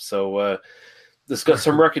 apparently. So this got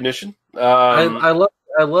some recognition. I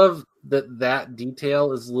love that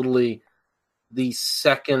detail is literally the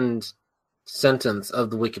second sentence of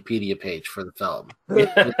the Wikipedia page for the film.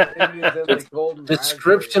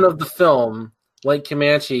 Description of the film: White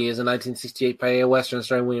Comanche is a 1968 Paella Western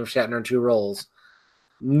starring William Shatner in 2 roles.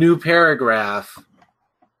 New paragraph.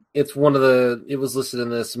 It was listed in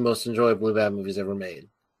this most enjoyably bad movies ever made.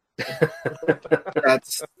 That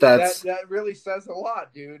really says a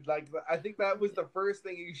lot, dude. Like, I think that was the first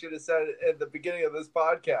thing you should have said at the beginning of this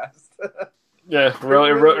podcast. Yeah, it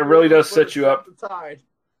really does set you up.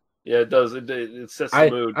 Yeah, it does. It sets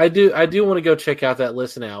the mood. I do want to go check out that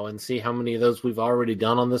list now and see how many of those we've already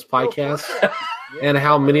done on this podcast, and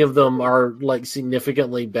how many of them are like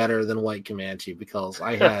significantly better than White Comanche. Because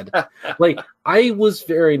I had I was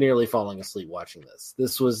very nearly falling asleep watching this.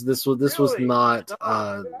 This was not.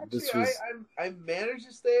 I managed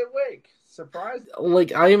to stay awake. Surprised.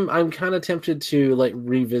 Like I'm kind of tempted to like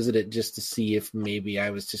revisit it just to see if maybe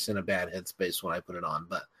I was just in a bad headspace when I put it on,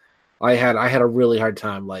 but. I had a really hard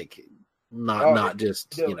time, dude,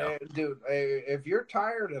 if you're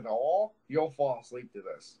tired at all, you'll fall asleep to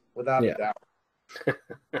this without a doubt.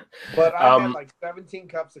 But I had like 17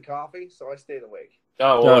 cups of coffee, so I stayed awake.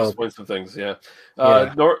 Oh, well, explain some things, yeah.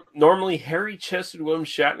 Normally, hairy-chested William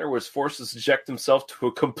Shatner was forced to subject himself to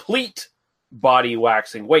a complete body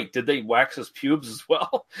waxing. Wait, did they wax his pubes as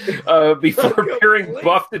well? Before appearing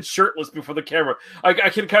buffed and shirtless before the camera. I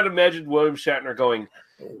can kind of imagine William Shatner going,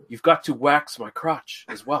 "You've got to wax my crotch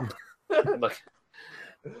as well." Like,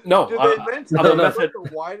 no. Did they mention the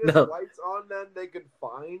widest lights on then they could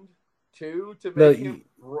find, too, to make him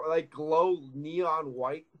like glow neon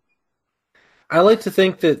white? I like to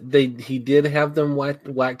think that he did have them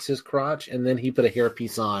wax his crotch, and then he put a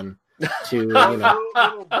hairpiece on to,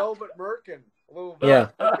 little velvet merkin.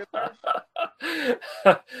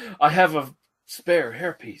 I have a spare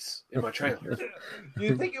hairpiece in my trailer. Do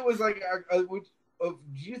you think it was like do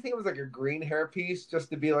you think it was like a green hairpiece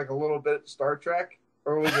just to be like a little bit Star Trek,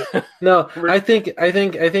 or was it? No, I think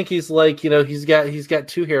he's like, he's got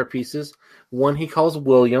 2 hairpieces. One he calls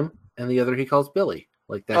William, and the other he calls Billy.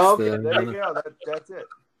 Like that's there you go. That's it.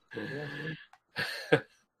 Yeah.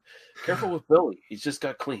 Careful with Billy. He's just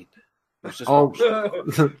got cleaned.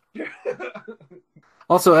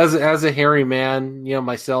 Also, as a hairy man,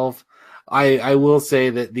 myself, I will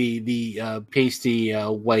say that the pasty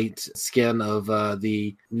white skin of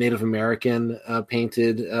the Native American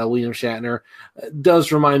painted William Shatner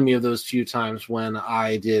does remind me of those few times when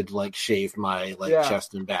I did like shave my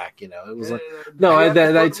chest and back. It was like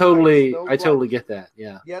I totally get that.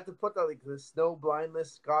 Yeah, you have to put the snow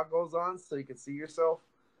blindness goggles on so you can see yourself.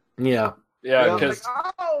 Yeah. Yeah, because it's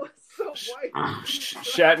so white.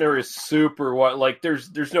 Shatner is super white. Like,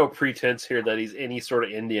 there's no pretense here that he's any sort of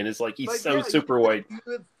Indian. It's like he's super white. You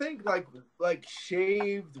would think like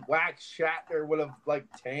shaved wax Shatner would have like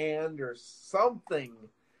tanned or something,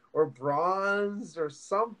 or bronzed or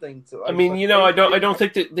something. To I mean, I don't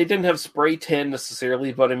think that they didn't have spray tan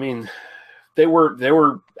necessarily, but I mean. They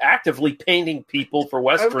were actively painting people for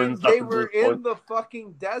westerns. They were in the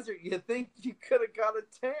fucking desert. You think you could have got a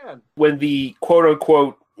tan? When the quote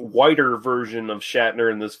unquote whiter version of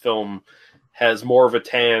Shatner in this film has more of a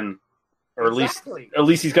tan, or at least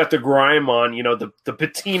he's got the grime on. The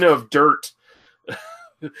patina of dirt.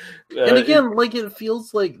 And again, it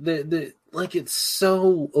feels like like it's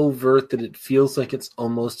so overt that it feels like it's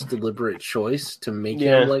almost a deliberate choice to make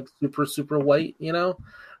him like super super white.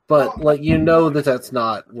 But that's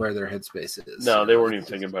not where their headspace is. No, they weren't even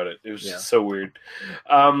thinking about it. It was just so weird.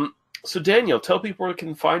 So Daniel, tell people where they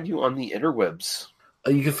can find you on the interwebs.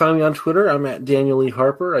 You can find me on Twitter. I'm at Daniel E.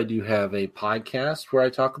 Harper. I do have a podcast where I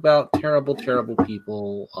talk about terrible, terrible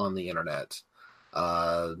people on the internet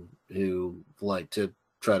who like to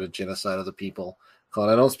try to genocide other people. Called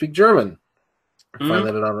I Don't Speak German. Find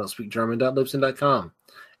that at IDon'tSpeakGerman.Libsyn.com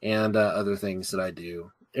and other things that I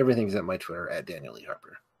do. Everything's at my Twitter at Daniel Lee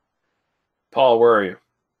Harper. Paul, where are you?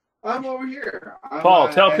 I'm over here. Paul,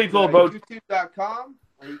 tell people about YouTube.com,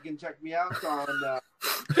 or you can check me out on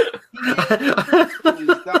I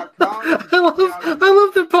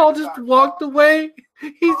love that Paul just walked away.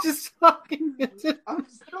 He's just talking. I'm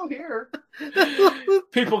still here.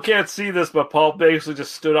 People can't see this, but Paul basically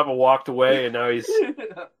just stood up and walked away, and now he's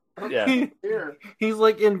he's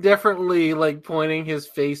like indifferently like pointing his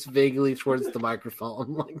face vaguely towards the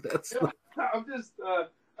microphone. Like that's. I'm just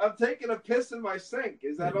I'm taking a piss in my sink.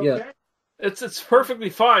 Is that okay? Yeah. It's perfectly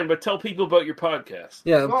fine, but tell people about your podcast.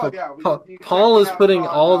 Yeah, Paul is putting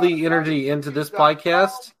all the energy into this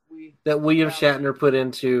podcast that William Shatner put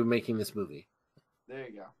into making this movie. There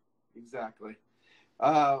you go. Exactly.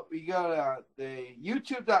 We go to the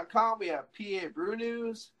YouTube.com. We have PA Brew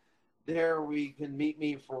News. There we can meet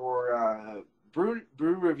me for brew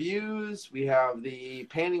reviews. We have the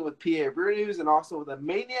Painting with PA Brew News and also the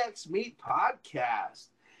Maniacs Meet podcast.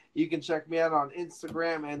 You can check me out on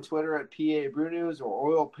Instagram and Twitter at PA Brew News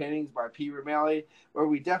or Oil Paintings by P. Romali, where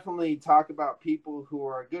we definitely talk about people who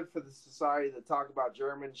are good for the society that talk about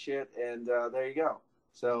German shit. And there you go.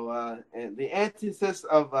 So, and the antithesis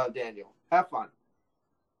of Daniel. Have fun.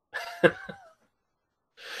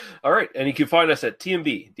 All right. And you can find us at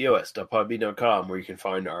tmbdos.podbean.com, where you can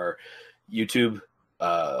find our YouTube,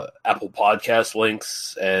 Apple Podcast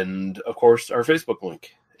links, and, of course, our Facebook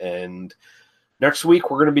link. And next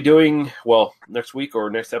week, we're going to be doing, next week or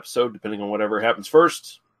next episode, depending on whatever happens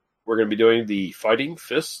first, we're going to be doing the Fighting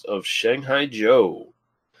Fists of Shanghai Joe.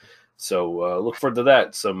 So look forward to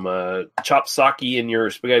that. Some chopped sake in your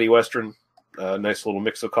spaghetti western. Nice little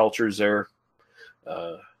mix of cultures there.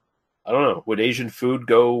 I don't know. Would Asian food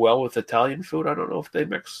go well with Italian food? I don't know if they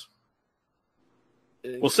mix.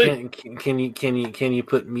 We'll see. Can you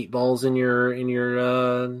put meatballs in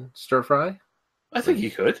your stir fry? I think you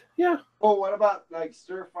could. Yeah. Oh, what about like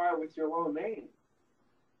stir fry with your lo mein?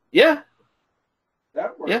 Yeah.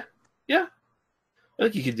 That works. Yeah. I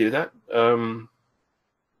think you could do that. All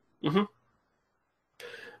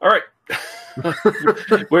right.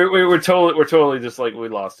 we're totally just like we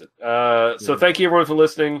lost it. So thank you everyone for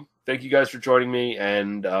listening. Thank you guys for joining me,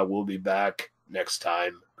 and we'll be back next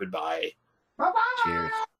time. Goodbye. Bye-bye.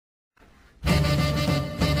 Cheers.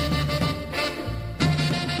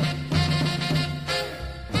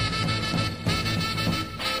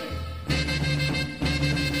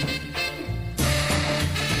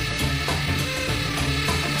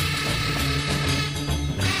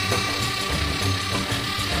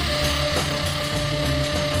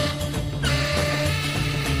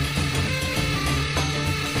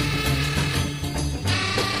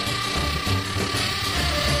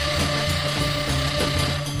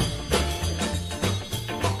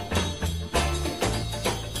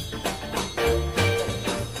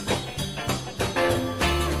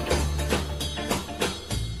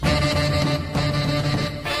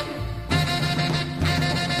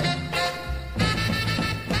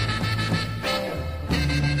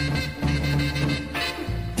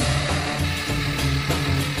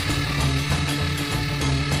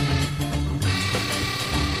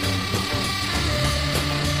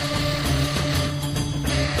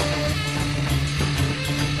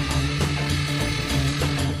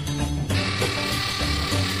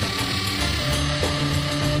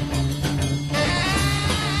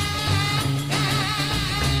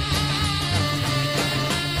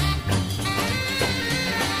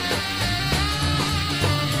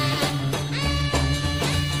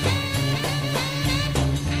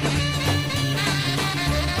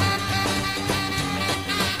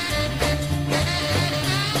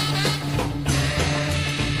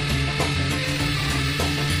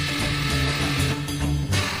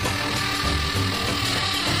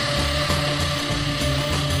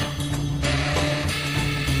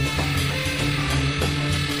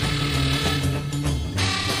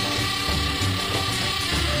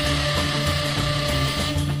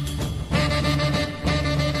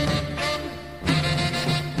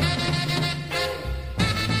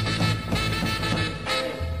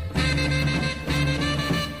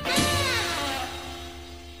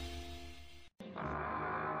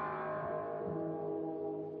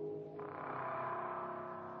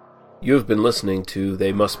 You have been listening to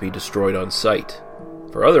They Must Be Destroyed on Sight.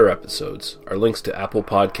 For other episodes, our links to Apple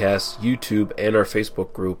Podcasts, YouTube, and our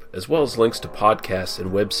Facebook group, as well as links to podcasts and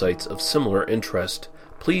websites of similar interest,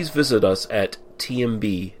 please visit us at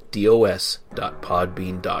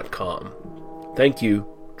tmbdos.podbean.com. Thank you.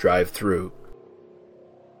 Drive through.